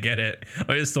 I'm going to get it.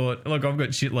 I just thought, look, I've got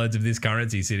shitloads of this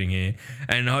currency sitting here.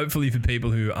 And hopefully for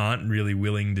people who aren't really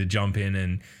willing to jump in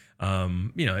and,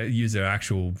 use their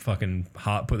actual fucking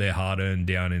put their hard-earned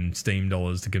down in Steam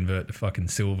dollars to convert to fucking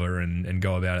silver and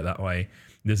go about it that way,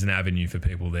 there's an avenue for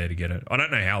people there to get it. I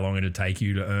don't know how long it'd take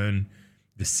you to earn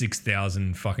the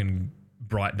 6,000 fucking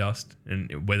bright dust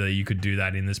and whether you could do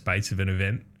that in the space of an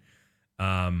event.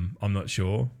 I'm not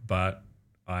sure, but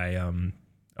I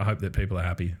hope that people are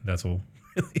happy. That's all.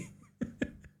 Really.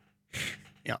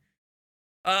 Yeah.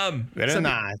 Very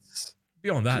nice.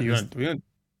 Beyond that, we want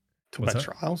talk about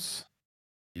trials.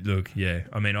 Look, yeah.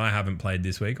 I mean, I haven't played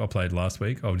this week. I played last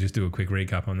week. I'll just do a quick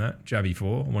recap on that. Javi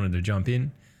 4. I wanted to jump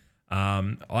in.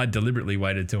 I deliberately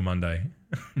waited till Monday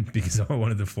because I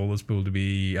wanted the flawless pool to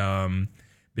be on,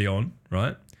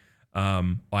 right?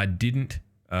 I didn't.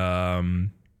 I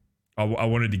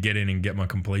wanted to get in and get my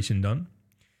completion done.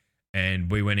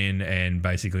 And we went in and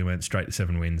basically went straight to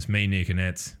 7 wins. Me, Nick, and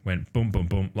Nets went boom, boom,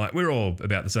 boom. Like, we're all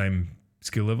about the same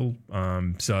skill level.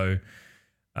 So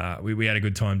we had a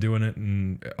good time doing it.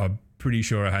 And I'm pretty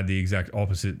sure I had the exact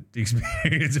opposite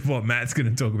experience of what Matt's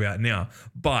going to talk about now.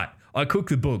 But I cooked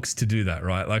the books to do that,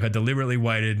 right? Like, I deliberately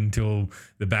waited until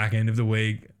the back end of the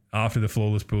week after the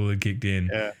flawless pool had kicked in.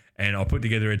 Yeah. And I put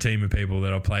together a team of people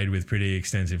that I played with pretty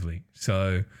extensively.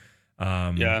 So,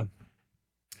 yeah.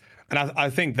 And I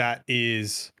think that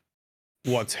is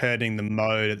what's hurting the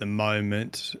mode at the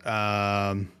moment,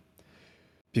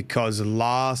 because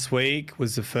last week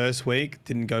was the first week,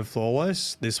 didn't go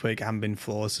flawless. This week I haven't been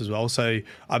flawless as well. So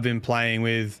I've been playing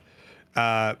with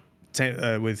the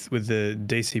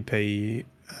DCP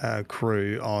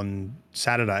crew on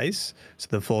Saturdays. So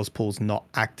the flawless pool's not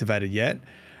activated yet.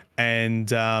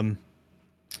 And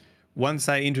once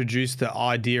they introduce the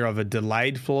idea of a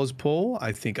delayed flawless pool,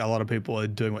 I think a lot of people are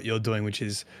doing what you're doing, which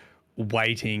is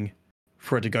waiting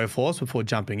for it to go flawless before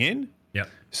jumping in. Yep.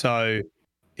 So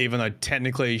even though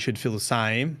technically you should feel the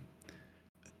same,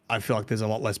 I feel like there's a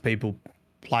lot less people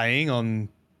playing on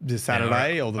the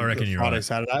Saturday or the Friday, right.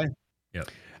 Saturday. Yep.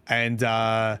 And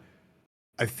I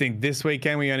think this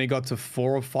weekend we only got to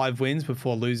 4 or 5 wins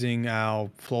before losing our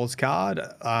flawless card.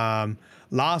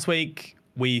 Last week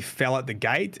we fell at the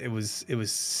gate. It was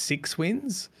 6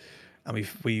 wins, and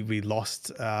we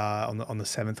lost on the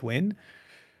 7th win.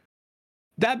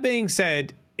 That being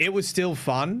said, it was still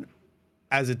fun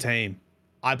as a team.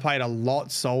 I played a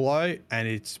lot solo, and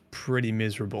it's pretty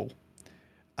miserable.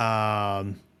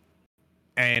 And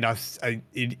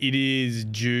it is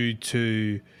due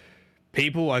to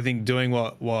people, I think, doing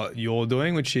what you're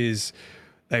doing, which is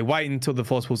they wait until the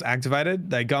flawless pool's activated.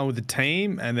 They go with the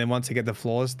team, and then once they get the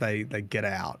flawless, they get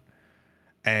out.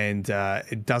 And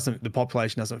the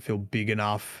population doesn't feel big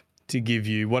enough to give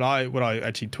you what I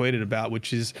actually tweeted about,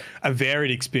 which is a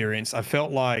varied experience. I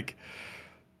felt like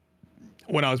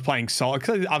when I was playing solo,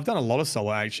 because I've done a lot of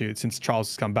solo actually since Charles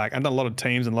has come back. I've done a lot of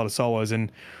teams and a lot of solos,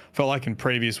 and felt like in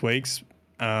previous weeks,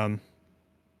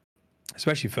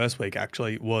 especially first week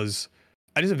actually, was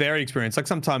just a varied experience. Like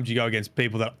sometimes you go against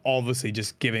people that obviously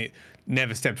just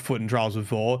never stepped foot in trials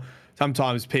before.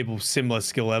 Sometimes people similar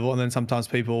skill level, and then sometimes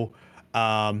people,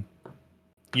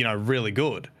 really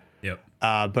good. Yep.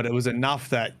 But it was enough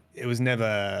that it was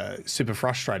never super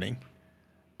frustrating.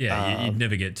 Yeah, you'd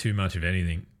never get too much of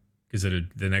anything, because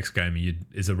the next game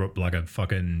is like a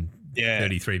fucking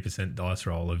 33% dice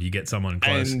roll. If you get someone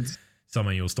close,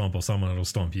 someone you'll stomp, or someone will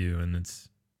stomp you, and it's.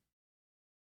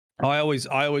 I always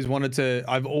wanted to.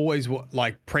 I've always,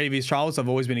 like previous trials, I've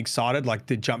always been excited, like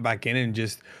to jump back in and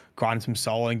just grind some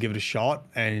solo and give it a shot.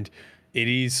 And it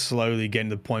is slowly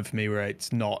getting to the point for me where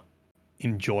it's not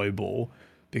enjoyable,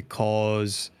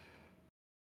 because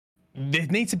there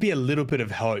needs to be a little bit of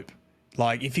hope.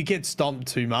 Like if you get stomped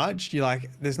too much, you're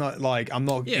like, there's not like I'm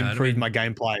not improving my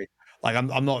gameplay. Like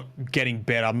I'm not getting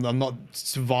better. I'm not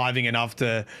surviving enough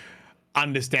to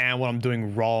understand what I'm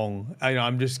doing wrong.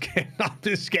 I'm just getting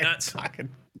fucking.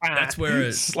 That's where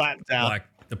it's slapped down. Like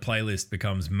the playlist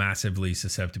becomes massively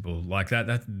susceptible. Like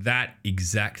that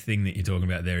exact thing that you're talking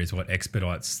about there is what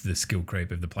expedites the skill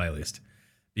creep of the playlist,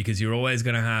 because you're always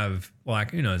going to have,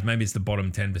 like, who knows, maybe it's the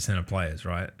bottom 10% of players,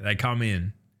 right? They come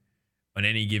in on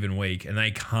any given week and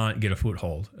they can't get a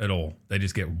foothold at all. They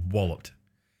just get walloped.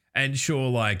 And sure,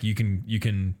 like you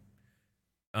can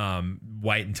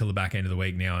wait until the back end of the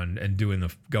week now and go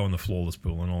in the flawless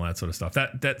pool and all that sort of stuff.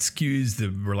 That skews the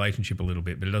relationship a little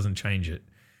bit, but it doesn't change it,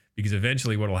 because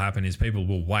eventually what will happen is people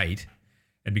will wait,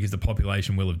 and because the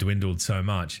population will have dwindled so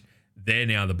much, they're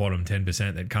now the bottom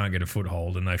 10% that can't get a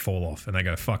foothold, and they fall off and they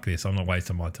go, fuck this, I'm not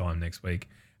wasting my time next week,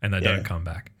 and they don't come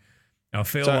back. I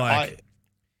feel like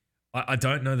I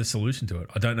don't know the solution to it.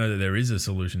 I don't know that there is a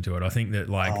solution to it. I think that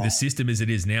the system as it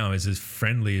is now is as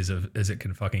friendly as it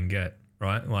can fucking get.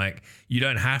 Right? Like you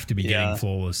don't have to be getting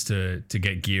flawless to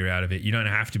get gear out of it. You don't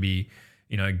have to be,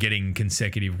 getting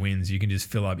consecutive wins. You can just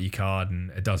fill up your card and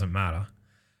it doesn't matter.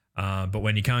 But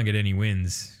when you can't get any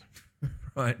wins,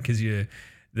 right? Because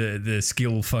the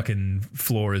skill fucking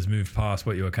floor has moved past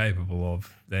what you're capable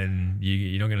of, then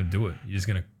you're not going to do it. You're just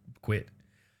going to quit.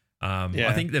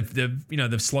 I think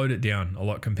they've slowed it down a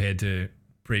lot compared to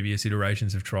previous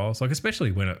iterations of trials. Like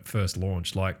especially when it first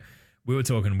launched, like we were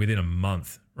talking within a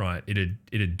month. Right, it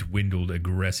had dwindled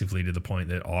aggressively to the point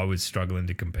that I was struggling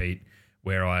to compete,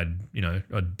 where I'd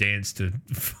danced to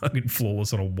fucking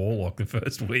flawless on a warlock the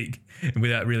first week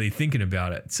without really thinking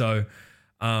about it. So,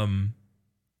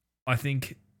 I I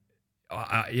think,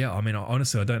 yeah, I mean,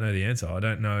 honestly, I don't know the answer. I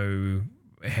don't know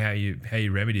how you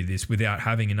remedy this without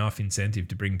having enough incentive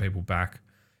to bring people back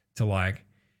to, like,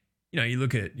 you know, you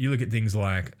look at things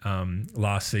like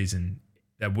last season,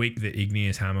 that week that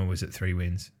Igneous Hammer was at 3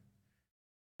 wins.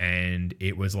 And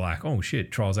it was like, oh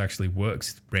shit, Trials actually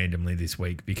works randomly this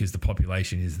week because the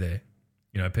population is there.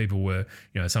 You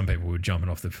know, some people were jumping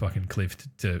off the fucking cliff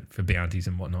for bounties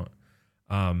and whatnot.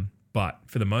 But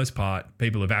for the most part,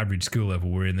 people of average skill level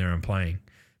were in there and playing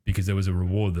because there was a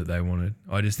reward that they wanted.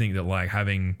 I just think that, like,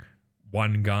 having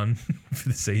one gun for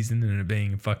the season and it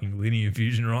being a fucking linear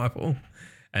fusion rifle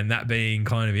and that being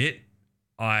kind of it,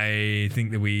 I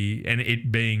think that and it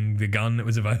being the gun that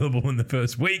was available in the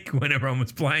first week when everyone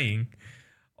was playing,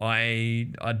 I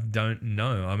don't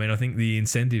know. I mean, I think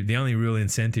the only real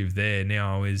incentive there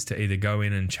now is to either go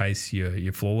in and chase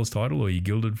your flawless title or your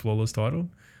gilded flawless title,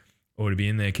 or to be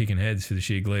in there kicking heads for the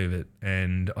sheer glee of it.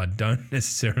 And I don't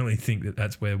necessarily think that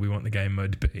that's where we want the game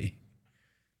mode to be.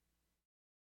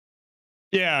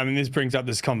 Yeah, I mean, this brings up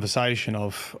this conversation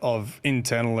of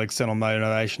internal, external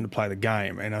motivation to play the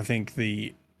game. And I think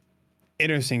the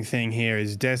interesting thing here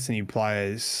is Destiny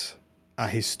players are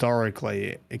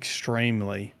historically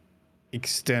extremely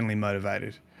externally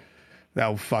motivated.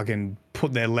 They'll fucking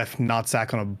put their left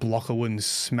nutsack on a block of wood and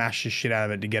smash the shit out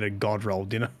of it to get a god roll,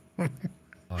 you know?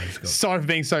 Sorry for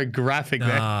being so graphic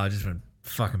there. I just went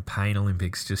fucking pain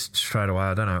Olympics just straight away.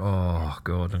 I don't know. Oh,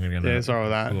 God. I'm going to go. Yeah, sorry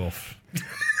with that. Oof.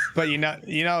 But you know,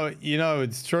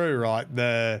 it's true,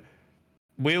 right?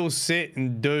 We'll sit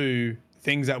and do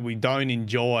things that we don't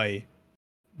enjoy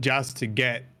just to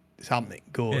get something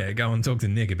good. Yeah, go and talk to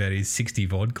Nick about his 60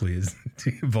 VOD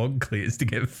clears to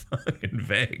get fucking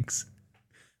Vex.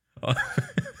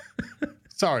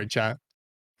 Sorry, chat.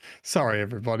 Sorry,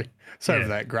 everybody. Sorry for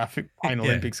that graphic. Pain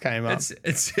Olympics came up.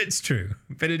 It's true,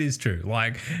 but it is true.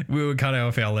 Like, we would cut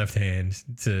off our left hand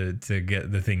to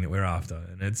get the thing that we're after,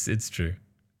 and it's true.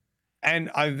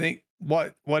 And I think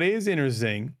what is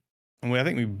interesting, and I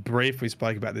think we briefly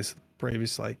spoke about this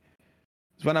previously,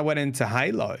 is when I went into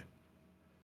Halo.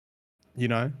 You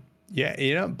know, yeah,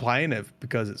 you're not playing it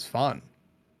because it's fun,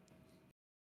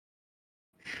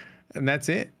 and that's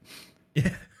it.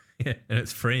 Yeah, and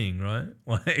it's freeing, right?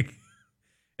 Like,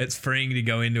 it's freeing to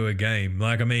go into a game.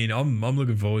 Like, I mean, I'm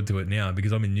looking forward to it now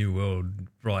because I'm in New World,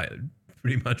 right,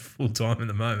 pretty much full time at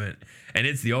the moment, and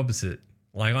it's the opposite.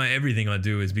 Like, everything I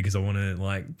do is because I want to,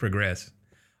 like, progress.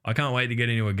 I can't wait to get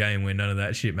into a game where none of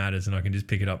that shit matters and I can just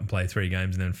pick it up and play 3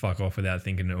 games and then fuck off without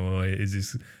thinking, oh, is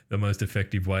this the most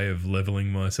effective way of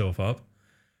leveling myself up?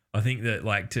 I think that,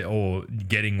 like, or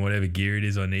getting whatever gear it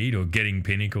is I need, or getting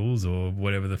pinnacles or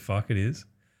whatever the fuck it is.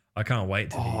 I can't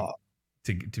wait to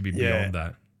be beyond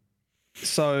that.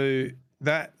 So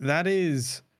that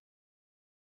is,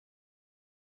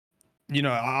 you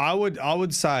know, I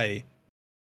would say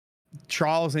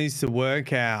Trials needs to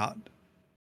work out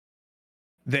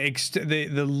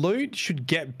the loot should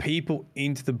get people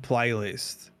into the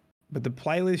playlist, but the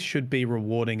playlist should be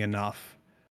rewarding enough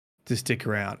to stick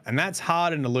around. And that's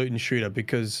hard in a loot and shooter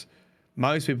because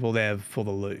most people are there for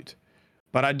the loot.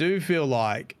 But I do feel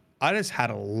like I just had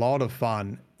a lot of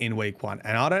fun in week 1.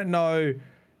 And I don't know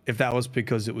if that was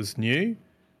because it was new.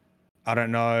 I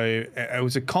don't know. It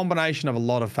was a combination of a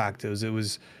lot of factors. It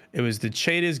was the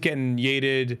cheaters getting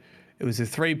yeeted. It was the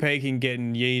 3-peaking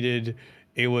getting yeeted.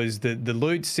 It was the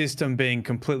loot system being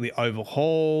completely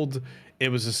overhauled. It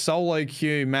was a solo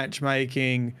queue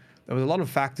matchmaking. There was a lot of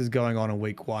factors going on in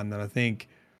week 1 that I think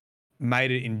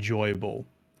made it enjoyable.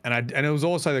 And it was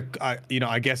also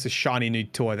I guess a shiny new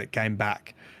toy that came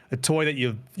back, a toy that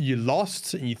you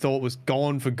lost and you thought was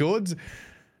gone for good.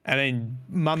 And then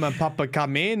Mama and Papa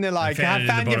come in. They're like, I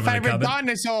found your favorite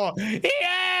dinosaur.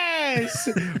 Yes!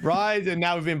 Right? And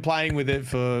now we've been playing with it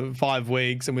for 5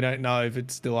 weeks and we don't know if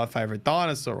it's still our favorite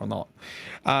dinosaur or not.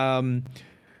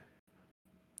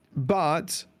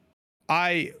 But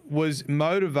I was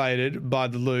motivated by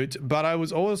the loot, but I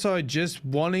was also just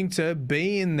wanting to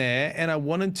be in there and I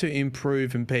wanted to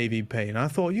improve in PvP. And I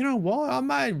thought, you know what?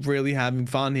 I'm really having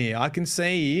fun here. I can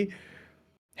see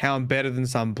how I'm better than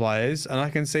some players and I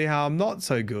can see how I'm not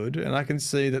so good. And I can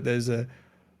see that there's a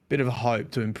bit of a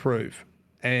hope to improve.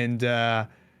 And I'm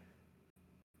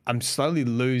slowly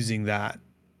losing that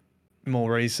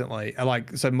more recently.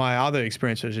 So my other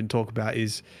experience I didn't talk about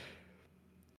is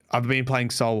I've been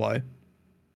playing solo.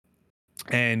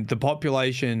 And the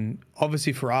population,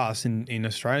 obviously for us in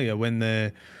Australia, when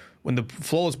the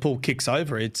flawless pool kicks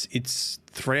over, it's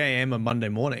 3 a.m. on Monday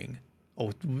morning or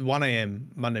 1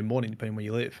 a.m. Monday morning, depending where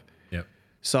you live. Yep.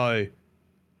 So,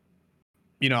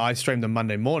 I streamed on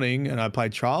Monday morning and I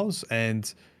played Trials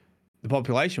and the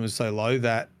population was so low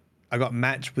that I got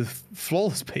matched with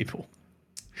flawless people.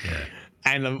 Yeah.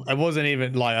 And it wasn't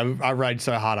even like I raged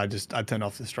so hard I turned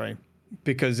off the stream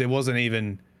because it wasn't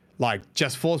even like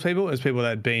just flawless people. It was people that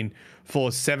had been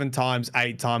flawless 7 times,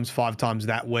 8 times, 5 times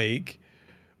that week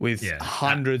with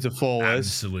hundreds of flawless.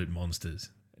 Absolute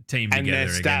monsters. Team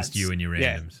together against you and your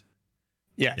randoms.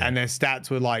 Yeah, and their stats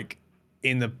were like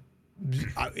in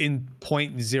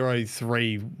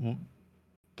 0.03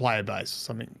 player base or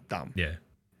something dumb. Yeah.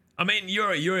 I mean,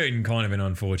 you're in kind of an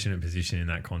unfortunate position in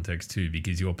that context too,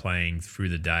 because you're playing through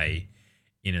the day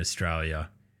in Australia.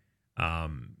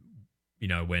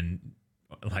 When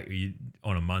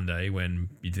on a Monday when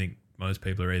you think most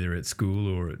people are either at school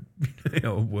or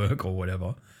at work or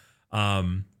whatever.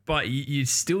 But you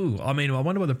still, I mean, I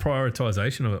wonder what the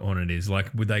prioritization on it is.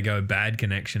 Like, would they go bad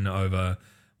connection over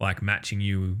like matching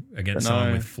you against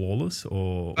someone with flawless,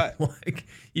 or like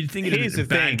you'd think a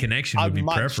bad connection would be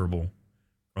preferable?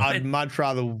 Right? I'd much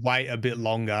rather wait a bit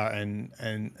longer and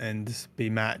just be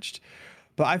matched.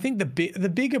 But I think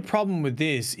the bigger problem with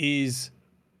this is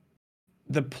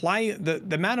the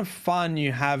amount of fun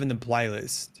you have in the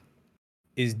playlist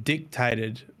is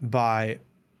dictated by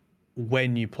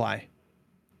when you play.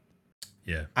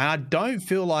 Yeah. And I don't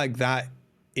feel like that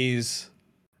is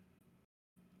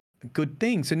a good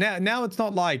thing. So now it's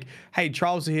not like, hey,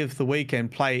 trials are here for the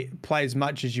weekend, play as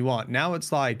much as you want. Now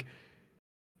it's like,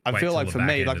 I feel like for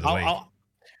me, like I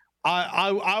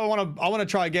want to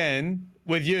try again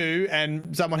with you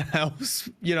and someone else,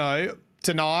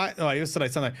 tonight, yesterday,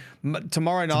 Sunday,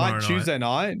 tomorrow night, Tuesday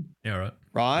night. Yeah,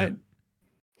 right. Yeah.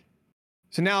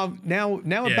 So now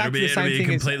we're back to the same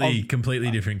thing. Completely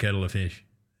different kettle of fish.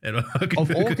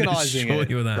 Of organising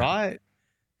it, right?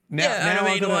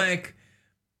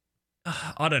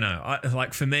 I don't know.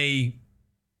 Like for me,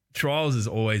 trials has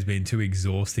always been too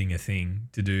exhausting a thing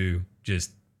to do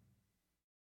just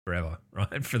forever,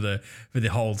 right? For the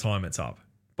whole time it's up.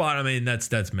 But I mean,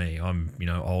 that's me. I'm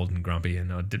old and grumpy,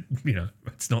 and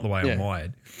it's not the way I'm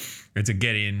wired. It's a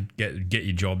get in, get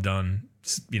your job done.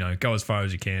 Go as far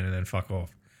as you can, and then fuck off.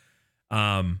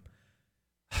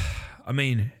 I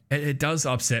mean, it does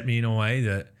upset me in a way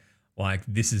that like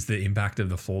this is the impact of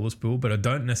the flawless pool, but I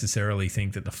don't necessarily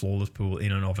think that the flawless pool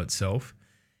in and of itself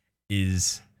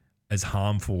is as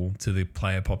harmful to the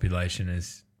player population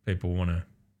as people want to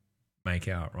make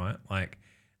out, right? Like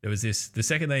there was the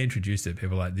second they introduced it,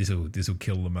 people were like, this will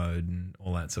kill the mode and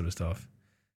all that sort of stuff.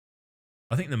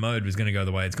 I think the mode was going to go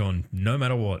the way it's gone no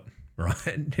matter what,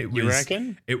 right? You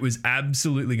reckon? It was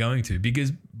absolutely going to,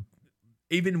 because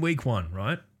even week 1,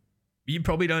 right? You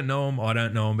probably don't know them. I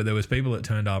don't know them, but there was people that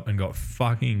turned up and got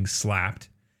fucking slapped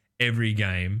every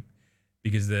game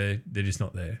because they're just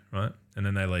not there, right? And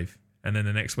then they leave. And then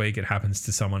the next week it happens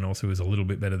to someone else who is a little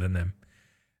bit better than them.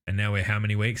 And now we're how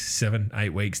many weeks? 7,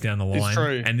 8 weeks down the line. It's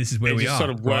true. And this is where we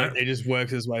are. Right? It just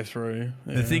works its way through.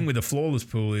 Yeah. The thing with the flawless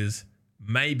pool is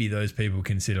maybe those people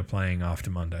consider playing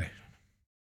after Monday.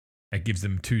 It gives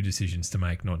them 2 decisions to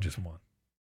make, not just one.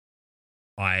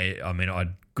 I mean,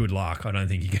 good luck. I don't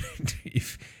think you can.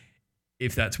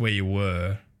 If that's where you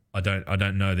were, I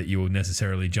don't know that you will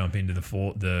necessarily jump into the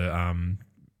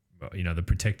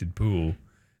protected pool,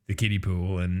 the kiddie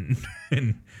pool, and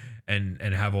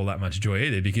have all that much joy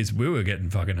either, because we were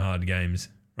getting fucking hard games,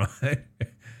 right?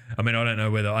 I mean, I don't know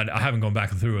whether I haven't gone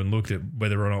back through and looked at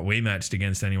whether or not we matched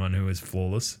against anyone who was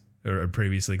flawless or had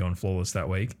previously gone flawless that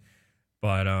week,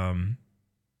 but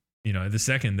the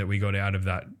second that we got out of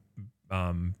that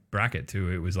bracket too,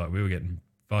 it was like we were getting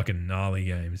fucking gnarly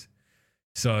games.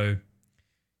 So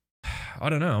I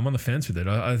don't know. I'm on the fence with it.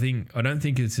 I don't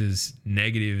think it's as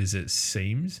negative as it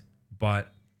seems,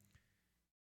 but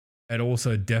it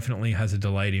also definitely has a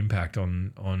delayed impact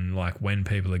on like when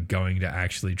people are going to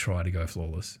actually try to go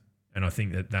flawless. And I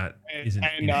think that isn't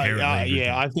inherently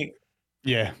I think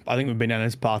we've been down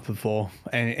this path before,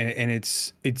 and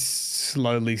it's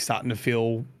slowly starting to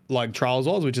feel like trials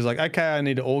was, which is like, okay, I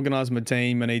need to organize my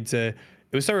team. It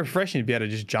was so refreshing to be able to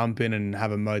just jump in and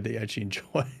have a mode that you actually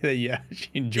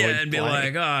enjoy, and be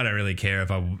like, oh, I don't really care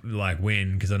if I like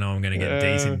win, because I know I'm going to get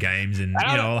decent games, and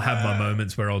I'll have my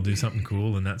moments where I'll do something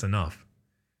cool, and that's enough.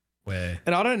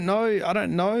 And I don't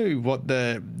know what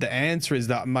the answer is.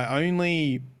 That my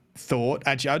only thought,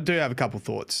 actually, I do have a couple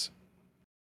thoughts.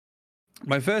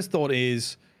 My first thought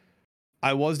is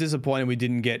I was disappointed we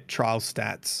didn't get trial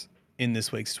stats in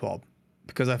this week's 12,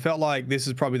 because I felt like this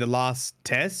is probably the last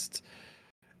test,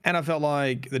 and I felt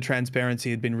like the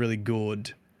transparency had been really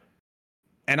good.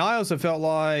 And I also felt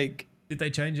like... Did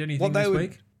they change anything this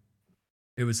week?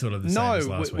 It was sort of the same as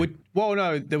last week. Well,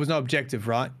 no, there was no objective,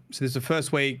 right? So there's the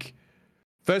first week,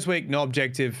 no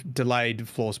objective, delayed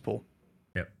flawless pool.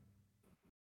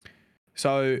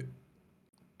 So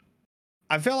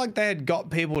I felt like they had got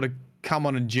people to come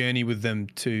on a journey with them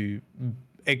to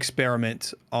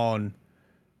experiment on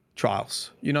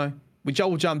trials, you know? We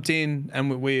all jumped in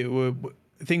and we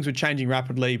things were changing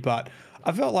rapidly, but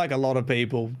I felt like a lot of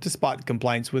people, despite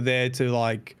complaints, were there to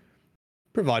like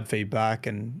provide feedback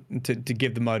and to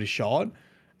give the mode a shot.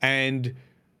 And,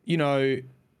 you know,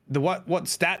 what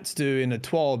stats do in a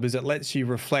 12 is it lets you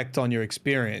reflect on your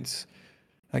experience.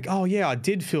 Like, oh yeah, I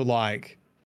did feel like,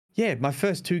 yeah, my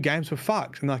first 2 games were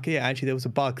fucked. And like, yeah, actually there was a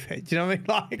bug there. Do you know what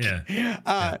I mean?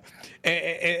 Like,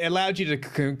 it allowed you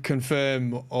to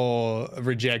confirm or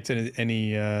reject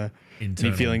any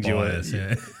feelings bias,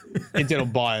 internal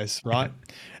bias, right?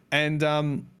 And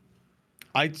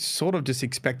I sort of just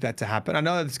expect that to happen. I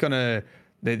know it's gonna.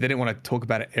 They didn't want to talk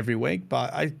about it every week,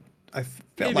 but I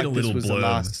felt like this was the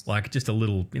last, like just a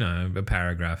little, you know, a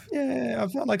paragraph. Yeah, I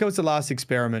felt like it was the last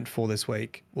experiment for this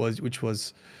week, which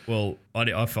was. Well,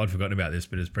 I'd forgotten about this,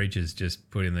 but as Preachers just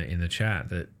put in the chat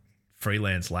that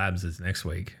Freelance Labs is next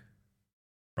week,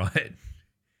 right?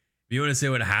 If you want to see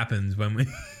what happens when we,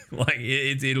 like,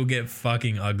 it'll get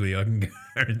fucking ugly. I can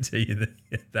guarantee you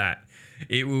that.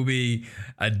 It will be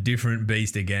a different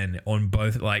beast again on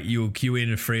both. Like, you'll queue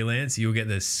in a Freelance, you'll get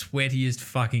the sweatiest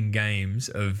fucking games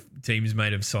of teams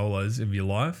made of solos of your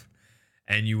life,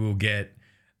 and you will get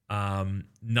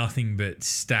nothing but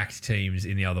stacked teams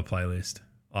in the other playlist.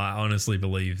 I honestly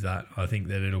believe that. I think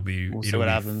that it'll be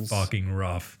fucking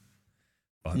rough.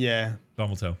 But yeah, time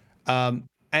will tell.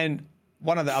 And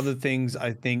one of the other things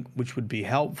I think which would be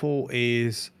helpful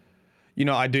is, you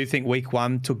know, I do think week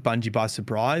 1 took Bungie by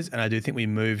surprise, and I do think we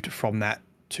moved from that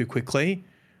too quickly.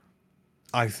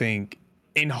 I think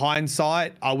in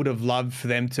hindsight, I would have loved for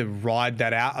them to ride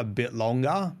that out a bit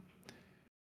longer,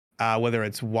 whether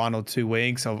it's 1 or 2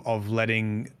 weeks of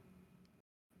letting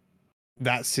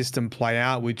that system play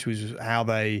out, which was how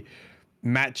they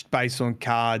matched based on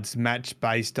cards, matched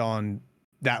based on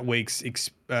that week's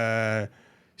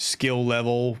skill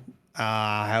level,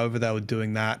 however they were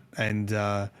doing that, and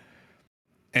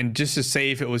just to see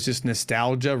if it was just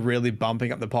nostalgia really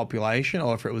bumping up the population,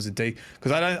 or if it was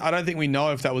because I don't think we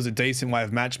know if that was a decent way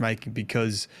of matchmaking,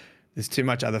 because there's too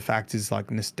much other factors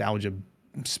like nostalgia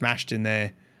smashed in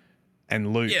there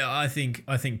and loot. Yeah, I think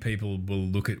people will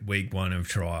look at week 1 of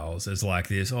Trials as like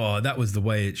this, oh, that was the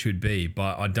way it should be,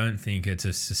 but I don't think it's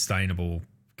a sustainable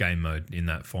game mode in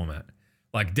that format.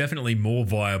 Like, definitely more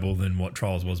viable than what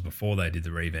Trials was before they did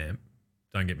the revamp.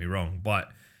 Don't get me wrong, but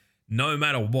no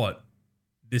matter what,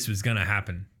 this was going to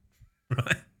happen,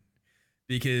 right?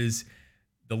 Because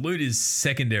the loot is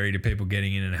secondary to people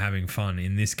getting in and having fun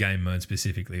in this game mode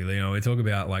specifically. You know, we talk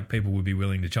about like people would be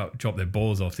willing to chop their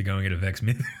balls off to go and get a Vex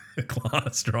Myth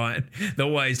class, right? They'll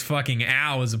waste fucking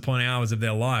hours upon hours of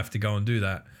their life to go and do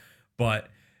that. But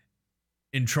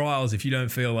in Trials, if you don't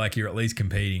feel like you're at least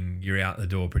competing, you're out the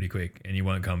door pretty quick and you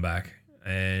won't come back.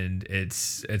 And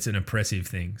it's an oppressive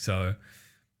thing. So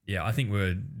yeah, I think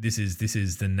this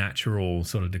is the natural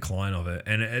sort of decline of it.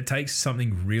 And it takes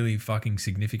something really fucking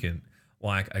significant,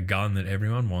 like a gun that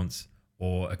everyone wants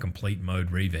or a complete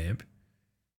mode revamp,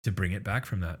 to bring it back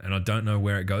from that. And I don't know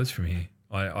where it goes from here.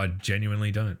 I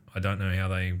genuinely don't. I don't know how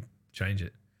they change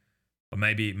it. Or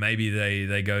maybe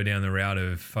they go down the route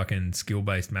of fucking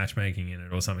skill-based matchmaking in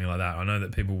it or something like that. I know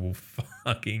that people will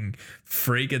fucking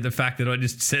freak at the fact that I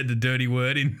just said the dirty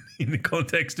word in the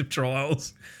context of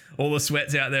Trials. All the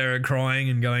sweats out there are crying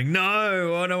and going,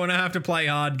 no, I don't want to have to play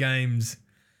hard games.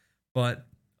 But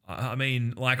I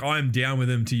mean, like, I'm down with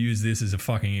them to use this as a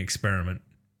fucking experiment,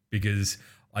 because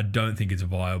I don't think it's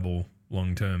viable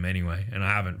long term anyway. And I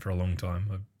haven't for a long time.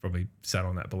 I've probably sat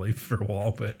on that belief for a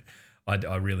while, but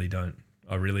I really don't.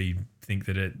 I really think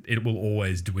that it will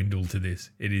always dwindle to this.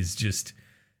 It is just,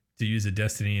 to use a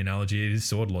Destiny analogy, it is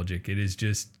sword logic. It is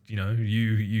just, you know,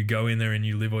 you go in there and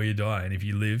you live or you die. And if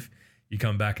you live, you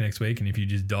come back next week. And if you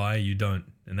just die, you don't.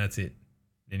 And that's it.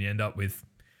 And you end up with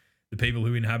the people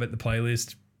who inhabit the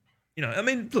playlist. You know, I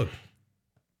mean, look,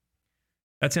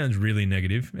 that sounds really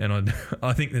negative. And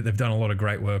I think that they've done a lot of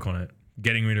great work on it.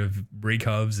 Getting rid of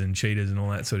recovs and cheaters and all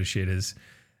that sort of shit has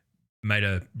made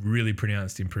a really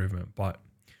pronounced improvement. But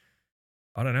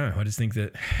I don't know. I just think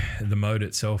that the mode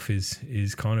itself is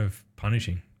kind of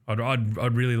punishing.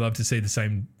 I'd really love to see the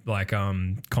same, like,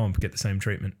 comp get the same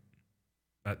treatment.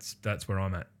 That's where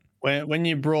I'm at. When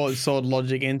you brought sword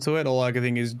logic into it, all I could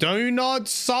think is, do not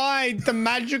cite the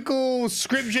magical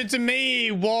scripture to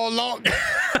me, warlock.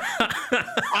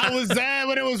 I was there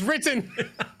when it was written.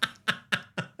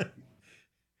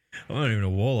 I'm not even a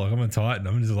warlock. I'm a titan.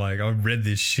 I'm just like, I read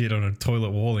this shit on a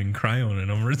toilet wall in crayon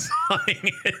and I'm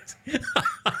reciting it.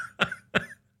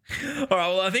 All right,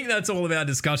 well, I think that's all of our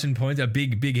discussion points, our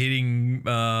big hitting,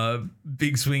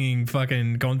 big swinging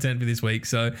fucking content for this week.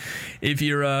 So if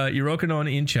you're rocking on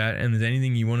in chat and there's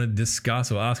anything you want to discuss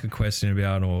or ask a question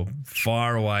about or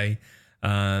fire away,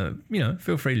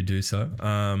 feel free to do so.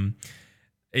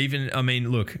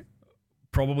 Look,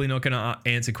 probably not going to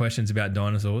answer questions about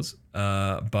dinosaurs,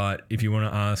 but if you want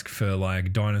to ask for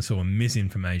like dinosaur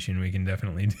misinformation, we can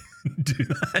definitely do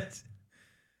that.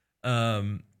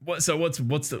 What's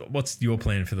your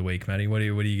plan for the week, Matty? What are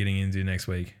you getting into next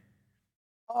week?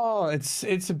 Oh,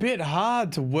 it's a bit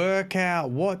hard to work out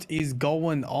what is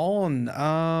going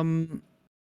on.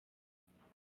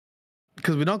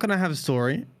 Because we're not going to have a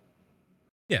story.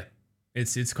 Yeah,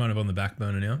 it's kind of on the back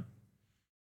burner now.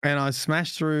 And I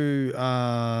smashed through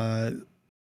Halloween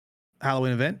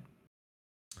event.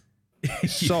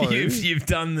 So you've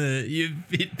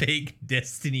hit peak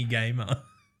Destiny gamer.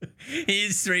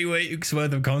 Here's 3 weeks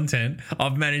worth of content.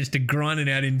 I've managed to grind it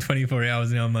out in 24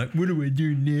 hours. Now I'm like, what do I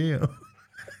do now?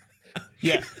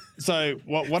 Yeah. So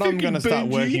what I'm going to start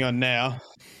working on now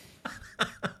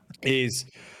is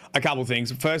a couple of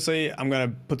things. Firstly, I'm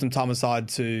going to put some time aside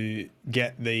to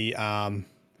get the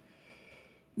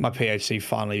my PhD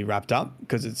finally wrapped up,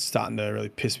 because it's starting to really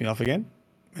piss me off again,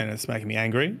 and it's making me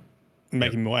angry,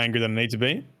 making me more angry than I need to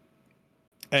be.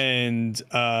 And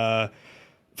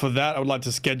for that, I would like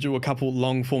to schedule a couple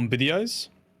long form videos.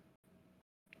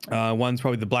 One's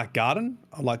probably the Black Garden.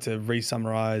 I'd like to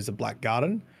re-summarize the Black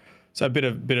Garden. So a bit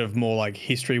of more like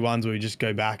history ones where we just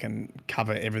go back and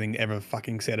cover everything ever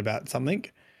fucking said about something.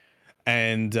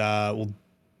 And we'll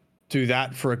do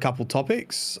that for a couple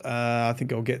topics. I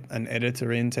think I'll get an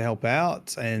editor in to help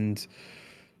out and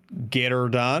get her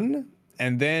done.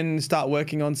 And then start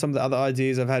working on some of the other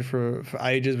ideas I've had for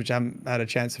ages, which I haven't had a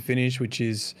chance to finish, which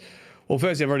is, well,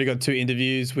 firstly, I've already got 2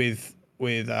 interviews with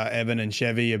Evan and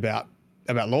Chevy about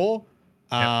lore,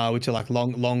 which are like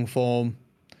long form,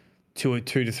 2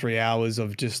 to 3 hours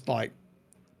of just like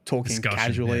talking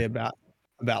casually about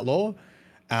lore.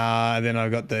 Then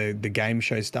I've got the game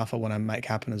show stuff I want to make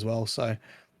happen as well. So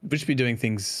we'll just be doing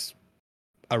things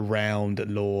around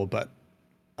lore, but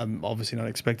I'm obviously not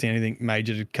expecting anything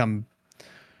major to come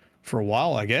for a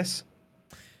while, I guess.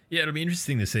 Yeah, it'll be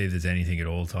interesting to see if there's anything at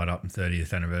all tied up in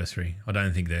 30th anniversary. I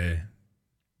don't think there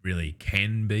really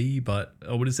can be, but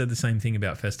I would have said the same thing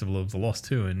about Festival of the Lost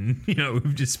too. And,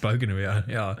 we've just spoken about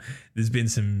how there's been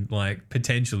some like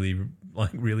potentially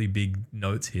like really big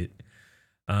notes hit.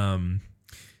 To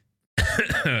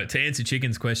answer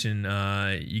Chicken's question,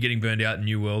 you getting burned out in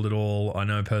New World at all? I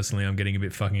know personally I'm getting a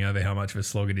bit fucking over how much of a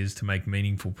slog it is to make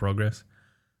meaningful progress.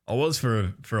 I was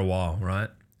for a while, right?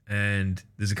 And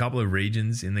there's a couple of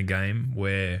regions in the game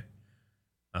where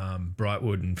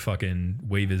Brightwood and fucking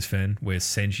Weaver's Fen, where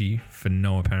Senshi, for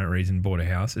no apparent reason, bought a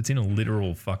house. It's in a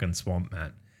literal fucking swamp,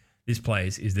 man. This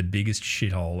place is the biggest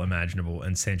shithole imaginable,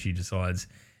 and Senshi decides,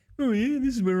 oh yeah,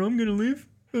 this is where I'm going to live.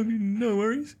 Fucking no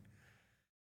worries.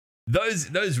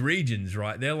 Those regions,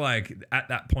 right? They're like at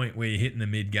that point where you're hitting the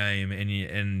mid game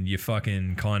and you're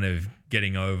fucking kind of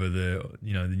getting over the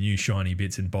the new shiny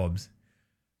bits and bobs,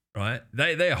 right?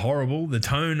 They're horrible. The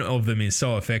tone of them is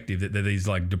so effective that they're these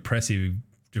like depressing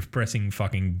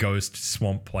fucking ghost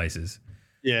swamp places.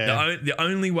 Yeah. The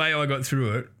only way I got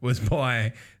through it was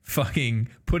by fucking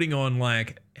putting on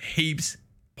like heaps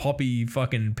poppy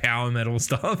fucking power metal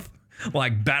stuff.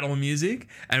 Like battle music,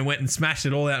 and went and smashed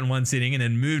it all out in one sitting, and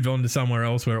then moved on to somewhere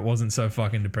else where it wasn't so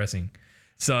fucking depressing.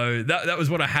 So that was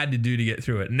what I had to do to get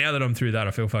through it. Now that I'm through that,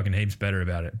 I feel fucking heaps better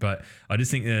about it. But I just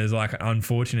think there's like an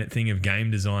unfortunate thing of game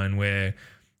design where,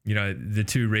 the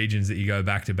 2 regions that you go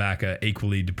back to back are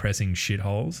equally depressing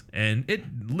shitholes, and it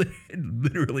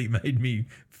literally made me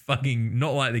fucking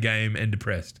not like the game and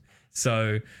depressed.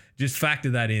 So just factor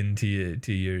that into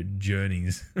your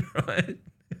journeys, right?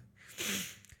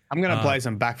 I'm going to play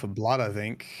some Back 4 Blood, I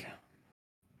think.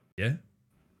 Yeah.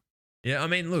 Yeah, I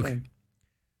mean, look.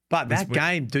 But that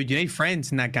game, dude, you need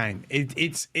friends in that game.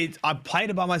 It's I played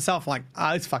it by myself, like,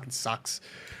 this fucking sucks.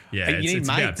 Yeah, it's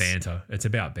about banter. It's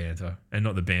about banter, and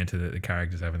not the banter that the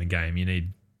characters have in the game. You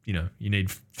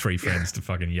need 3 friends to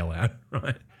fucking yell at,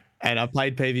 right? And I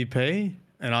played PvP,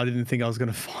 and I didn't think I was going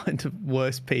to find a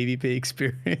worse PvP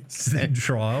experience than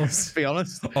Trials. To be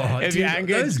honest. Oh, if you're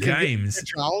angry, those games.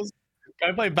 Trials.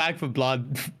 Go play Back 4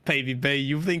 Blood PvP.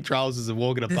 You think Trials is a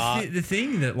walk in a park. The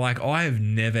thing that like I have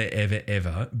never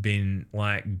ever been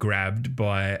like grabbed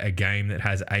by a game that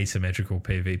has asymmetrical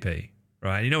PvP,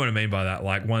 right? You know what I mean by that?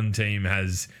 Like one team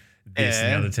has this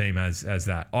and the other team has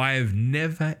that. I have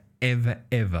never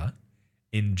ever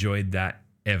enjoyed that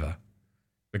ever.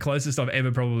 The closest I've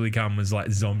ever probably come was like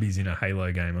zombies in a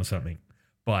Halo game or something.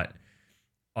 But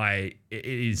it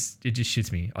just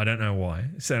shits me. I don't know why.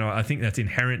 So I think that's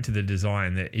inherent to the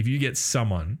design that if you get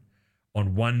someone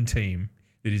on one team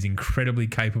that is incredibly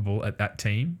capable at that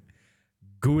team,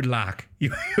 good luck.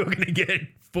 You're going to get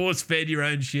force-fed your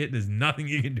own shit. There's nothing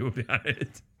you can do about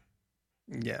it.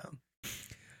 Yeah.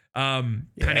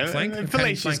 Panic flank.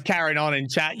 Felicia's carrying on in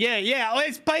chat. Yeah.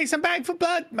 Let's play some Back for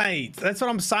Blood, mate. That's what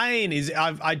I'm saying. Is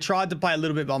I tried to play a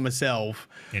little bit by myself,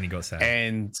 and he got sad.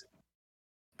 And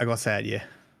I got sad. Yeah.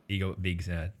 He got big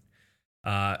sad.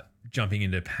 Jumping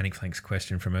into Panic Flank's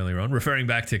question from earlier on, referring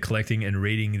back to collecting and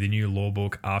reading the new lore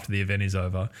book after the event is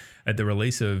over. At the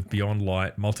release of Beyond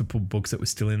Light, multiple books that were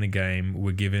still in the game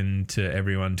were given to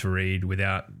everyone to read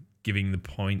without giving the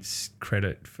points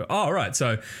credit for. Oh, right.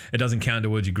 So it doesn't count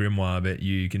towards your grimoire, but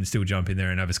you can still jump in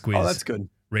there and have a squiz. Oh, that's good.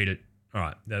 Read it. All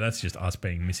right. Now, that's just us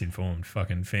being misinformed.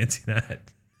 Fucking fancy that.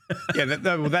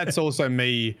 Yeah, well, that's also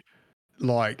me,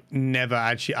 like, never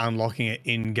actually unlocking it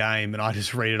in game, and I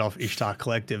just read it off Ishtar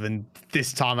Collective, and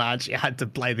this time I actually had to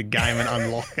play the game and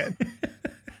unlock it.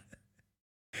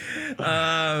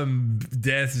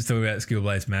 Death is talking about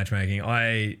skill-based matchmaking.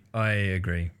 I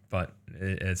agree, but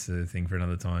it's a thing for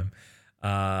another time.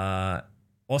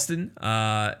 Austin,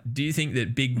 do you think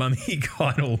that Big Mummy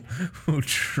Keitel will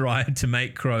try to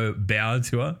make Crow bow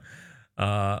to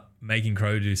her, making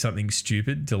Crow do something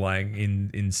stupid to like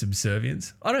in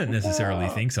subservience? I don't necessarily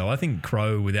think so. I think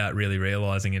Crow, without really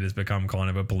realizing it, has become kind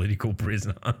of a political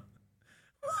prisoner.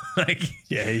 Like,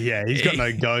 yeah, he's got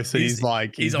no ghost, and he's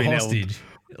a hostage.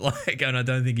 Like, and I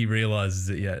don't think he realizes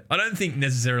it yet. I don't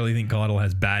necessarily think Keitel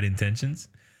has bad intentions,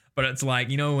 but it's like,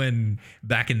 you know, when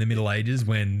back in the Middle Ages,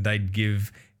 when they'd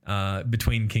give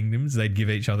between kingdoms, they'd give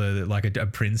each other like a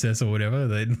princess or whatever.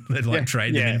 They'd like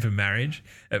trade them in for marriage.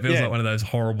 It feels like one of those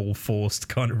horrible forced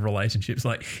kind of relationships.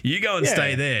 Like, you go and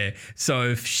stay there, so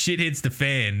if shit hits the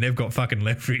fan, they've got fucking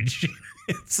leverage.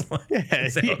 It's like,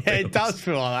 it does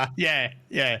feel like that.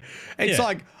 Yeah. It's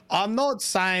like, I'm not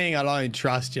saying I don't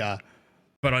trust you,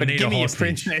 but I need give a me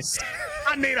hostage. A princess.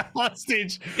 I need a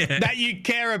hostage that you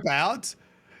care about.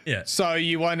 Yeah. So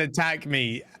you won't attack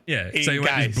me. Yeah. So you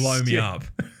won't just blow me up.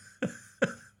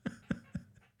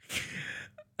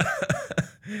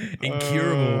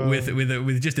 Incurable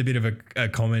with just a bit of a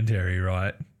commentary,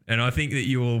 right? And I think that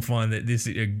you will find that this,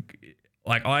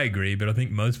 like, I agree, but I think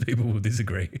most people will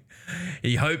disagree.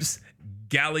 He hopes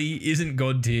Galley isn't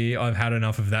god tier. I've had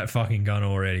enough of that fucking gun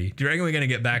already. Do you reckon we're going to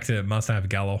get back to must have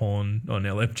Gallahorn on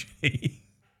LFG? Do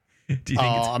you think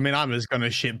I mean, I'm just going to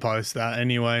shitpost that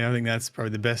anyway. I think that's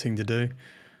probably the best thing to do.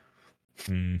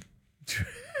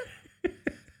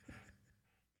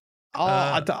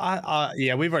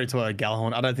 Yeah, we've already talked about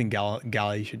Gallahorn. I don't think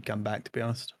Galley should come back, to be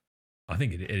honest. I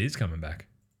think it is coming back.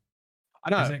 I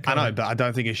know, but I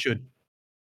don't think it should.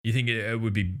 You think it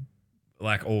would be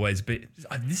like always? But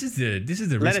this is the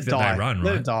risk that they run, right?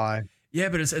 Let it die. Yeah,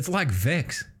 but it's like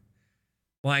Vex.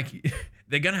 Like,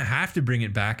 they're gonna have to bring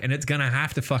it back, and it's gonna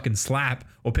have to fucking slap,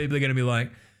 or people are gonna be like,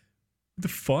 "What the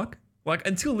fuck?" Like,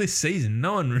 until this season,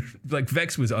 no one, like,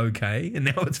 Vex was okay, and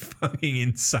now it's fucking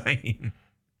insane.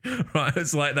 Right?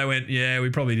 It's like they went, yeah, we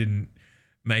probably didn't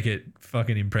make it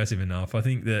fucking impressive enough. I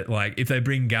think that, like, if they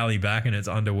bring Galley back and it's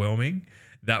underwhelming,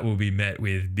 that will be met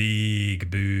with big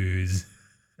boos.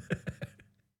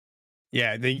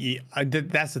 Yeah,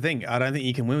 that's the thing. I don't think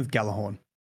you can win with Gallahorn.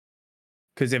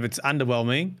 Because if it's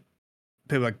underwhelming,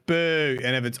 people are like, boo.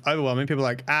 And if it's overwhelming, people are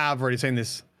like, I've already seen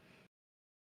this.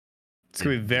 It's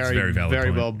going to be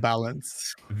very well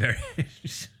balanced.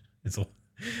 It's all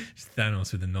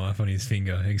Thanos with a knife on his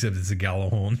finger, except it's a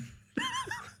Gallahorn.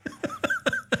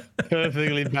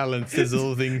 Perfectly balanced as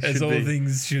all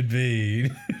things should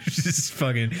be. Just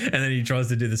fucking, and then he tries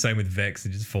to do the same with Vex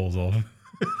and just falls off.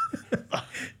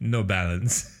 No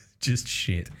balance, just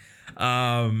shit.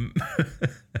 All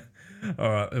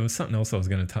right, there was something else I was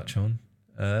going to touch on.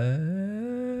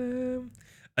 A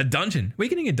dungeon. We're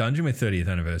getting a dungeon with 30th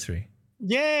anniversary.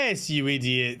 Yes, you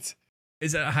idiot.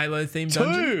 Is that a Halo themed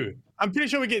dungeon? 2. I'm pretty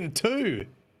sure we're getting 2.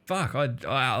 Fuck,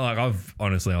 I've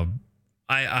honestly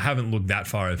I haven't looked that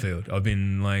far afield. I've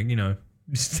been like, you know,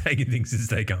 just taking things as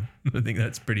they come. I think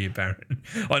that's pretty apparent.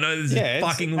 I know there's a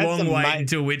fucking long wait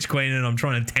until Witch Queen, and I'm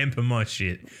trying to temper my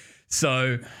shit.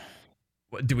 So,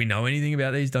 do we know anything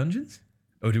about these dungeons,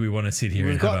 or do we want to sit here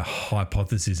and have a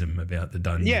hypothesis about the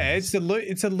dungeon? Yeah, it's a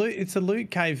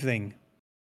loot cave thing.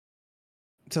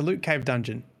 It's a loot cave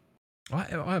dungeon. I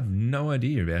have no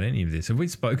idea about any of this. Have we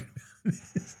spoken about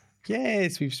this?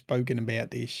 Yes, we've spoken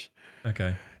about this.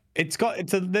 Okay.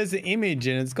 There's an image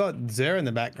and it's got Zer in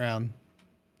the background.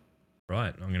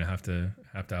 Right, I'm gonna have to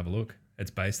have a look.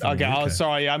 It's based on. Okay,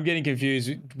 sorry, I'm getting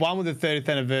confused. One with the 30th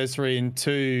anniversary and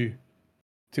 2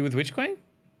 2 with Witch Queen?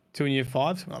 2 in year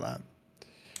 5, something like that.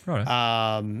 Right.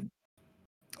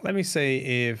 Let me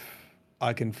see if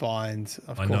I can find.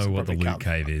 I know what the loot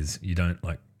cave is. You don't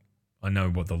like. I know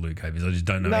what the loot cave is. I just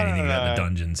don't know anything about the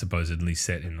dungeon supposedly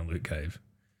set in the loot cave.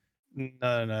 No.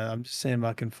 I'm just seeing if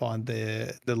I can find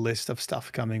the list of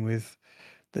stuff coming with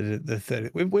the 30.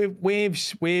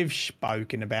 We've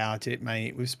spoken about it,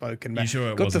 mate. We've spoken about. You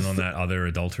sure it wasn't on that other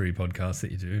adultery podcast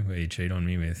that you do where you cheat on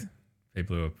me with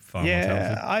people who are far more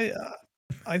talented? Yeah,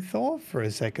 I thought for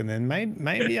a second then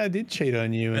maybe I did cheat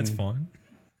on you. That's fine.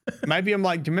 Maybe I'm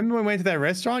like, do you remember when we went to that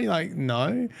restaurant? You're like,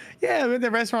 no. Yeah, we went to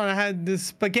the restaurant. I had the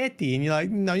spaghetti, and you're like,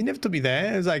 no, you never took me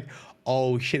there. It was like,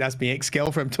 oh shit, that's my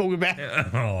ex-girlfriend I'm talking about.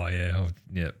 Oh yeah,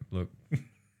 Look,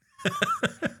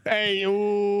 hey,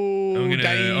 ooh, I'm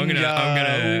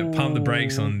gonna pump the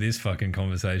brakes on this fucking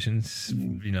conversation.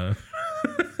 You know,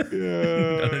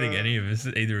 Yeah. I don't think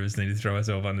either of us need to throw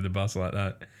ourselves under the bus like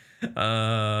that.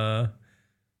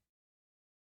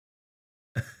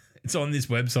 It's on this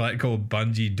website called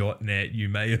Bungie.net. You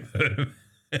may have heard of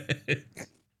it.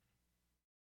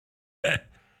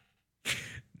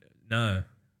 No,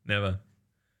 never.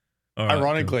 All right,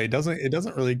 Ironically, cool. It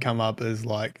doesn't really come up as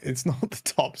like, it's not the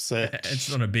top search.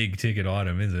 It's not a big ticket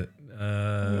item, is it?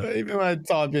 Even when I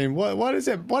type in, what is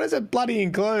it bloody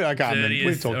include? I can't remember.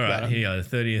 We've talked about it. Here, the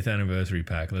 30th anniversary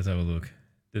pack. Let's have a look.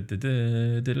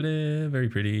 Very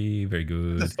pretty, very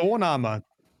good. The Thorn armor.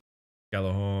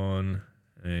 Gjallarhorn.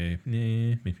 Where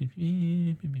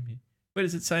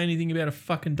does it say anything about a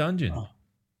fucking dungeon?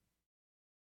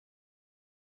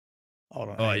 Hold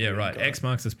on. Oh, yeah, right. X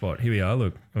marks the spot. Here we are.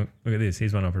 Look at this.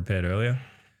 Here's one I prepared earlier.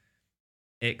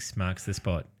 X marks the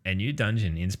spot. A new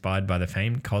dungeon inspired by the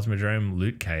famed Cosmodrome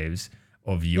loot caves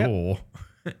of yore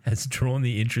has drawn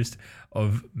the interest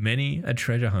of many a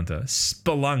treasure hunter.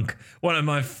 Spelunk, one of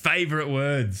my favorite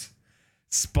words.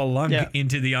 Spelunk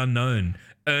into the unknown.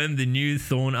 Earn the new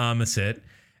Thorn armor set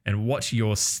and watch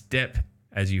your step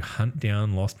as you hunt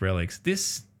down lost relics.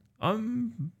 That's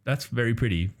very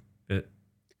pretty. But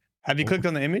have you clicked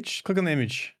on the image? Click on the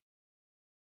image.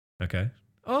 Okay.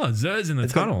 Oh, Zer's in the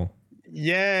tunnel.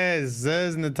 Yes,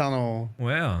 Zer's in the tunnel.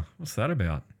 Wow. What's that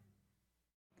about?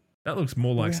 That looks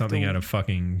more like something out of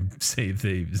fucking Sea of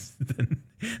Thieves than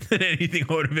anything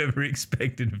I would have ever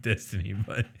expected of Destiny.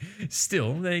 But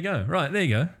still, there you go. Right, there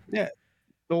you go. Yeah.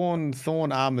 Thorn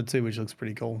armor too, which looks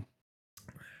pretty cool.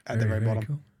 At the very bottom.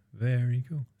 Cool. Very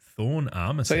cool. Thorn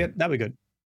armor. So yeah, that'd be good.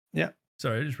 Yeah.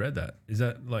 Sorry, I just read that. Is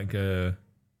that like a?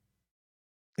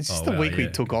 It's just the week we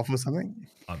took off or something.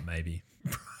 Maybe.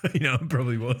 It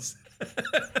probably was.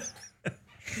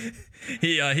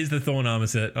 Here's the Thorn armor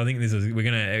set. I think we're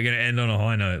gonna end on a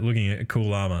high note. Looking at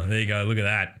cool armor. There you go. Look at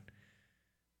that.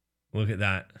 Look at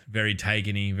that. Very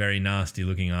Taken-y, very nasty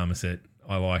looking armor set.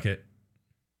 I like it.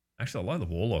 Actually, I like the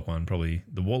Warlock one. Probably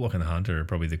the Warlock and the Hunter are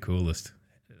probably the coolest.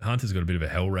 Hunter's got a bit of a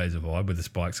Hellraiser vibe with the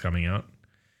spikes coming out.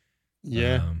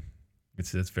 Yeah,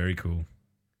 that's very cool.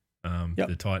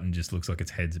 The Titan just looks like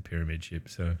its head's a pyramid ship,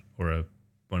 or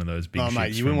one of those big. Oh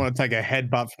mate, you wouldn't want to take a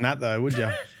headbutt from that though, would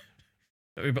you?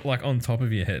 But like on top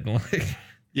of your head, like.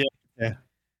 Yeah.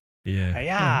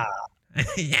 Yeah. There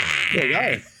you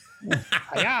go.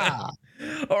 Yeah.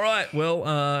 All right.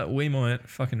 Well, we might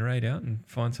fucking raid out and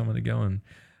find someone to go and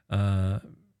that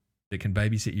can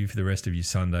babysit you for the rest of your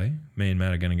Sunday. Me and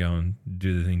Matt are going to go and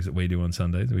do the things that we do on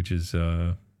Sundays, which is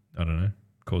I don't know,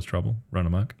 cause trouble, run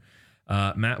amok.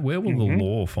 Matt, where will the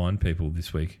law find people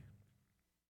this week?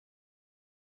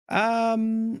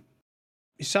 So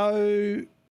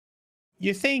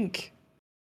you think,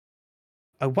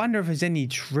 I wonder if there's any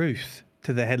truth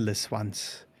to the headless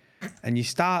ones, and you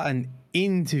start an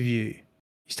interview. You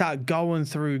start going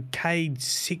through Cade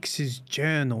 6's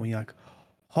journal. And you're like,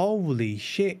 holy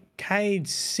shit, Cade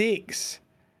 6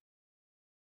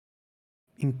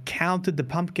 encountered the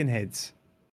Pumpkinheads.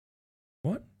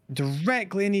 What?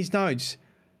 Directly in his notes.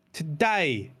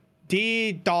 Today,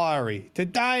 dear diary,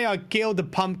 today I killed the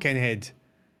Pumpkinhead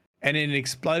and it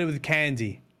exploded with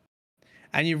candy.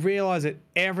 And you realize that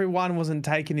everyone wasn't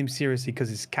taking him seriously because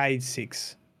it's Cade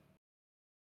 6.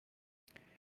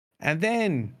 And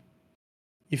then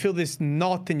you feel this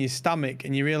knot in your stomach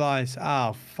and you realize,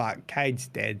 oh, fuck, Cade's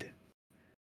dead.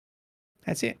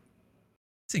 That's it.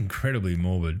 It's incredibly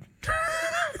morbid.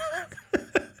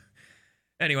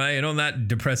 Anyway, and on that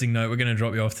depressing note, we're going to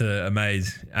drop you off to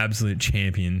Amaze, absolute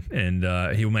champion, and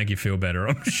he'll make you feel better,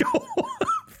 I'm sure.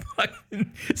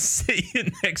 Fucking see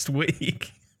you next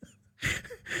week.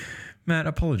 Matt,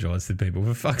 apologise to people,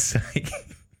 for fuck's sake.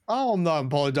 Oh, I'm not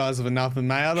apologising for nothing,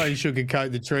 mate. I don't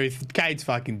sugarcoat the truth. Cade's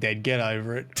fucking dead. Get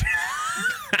over it.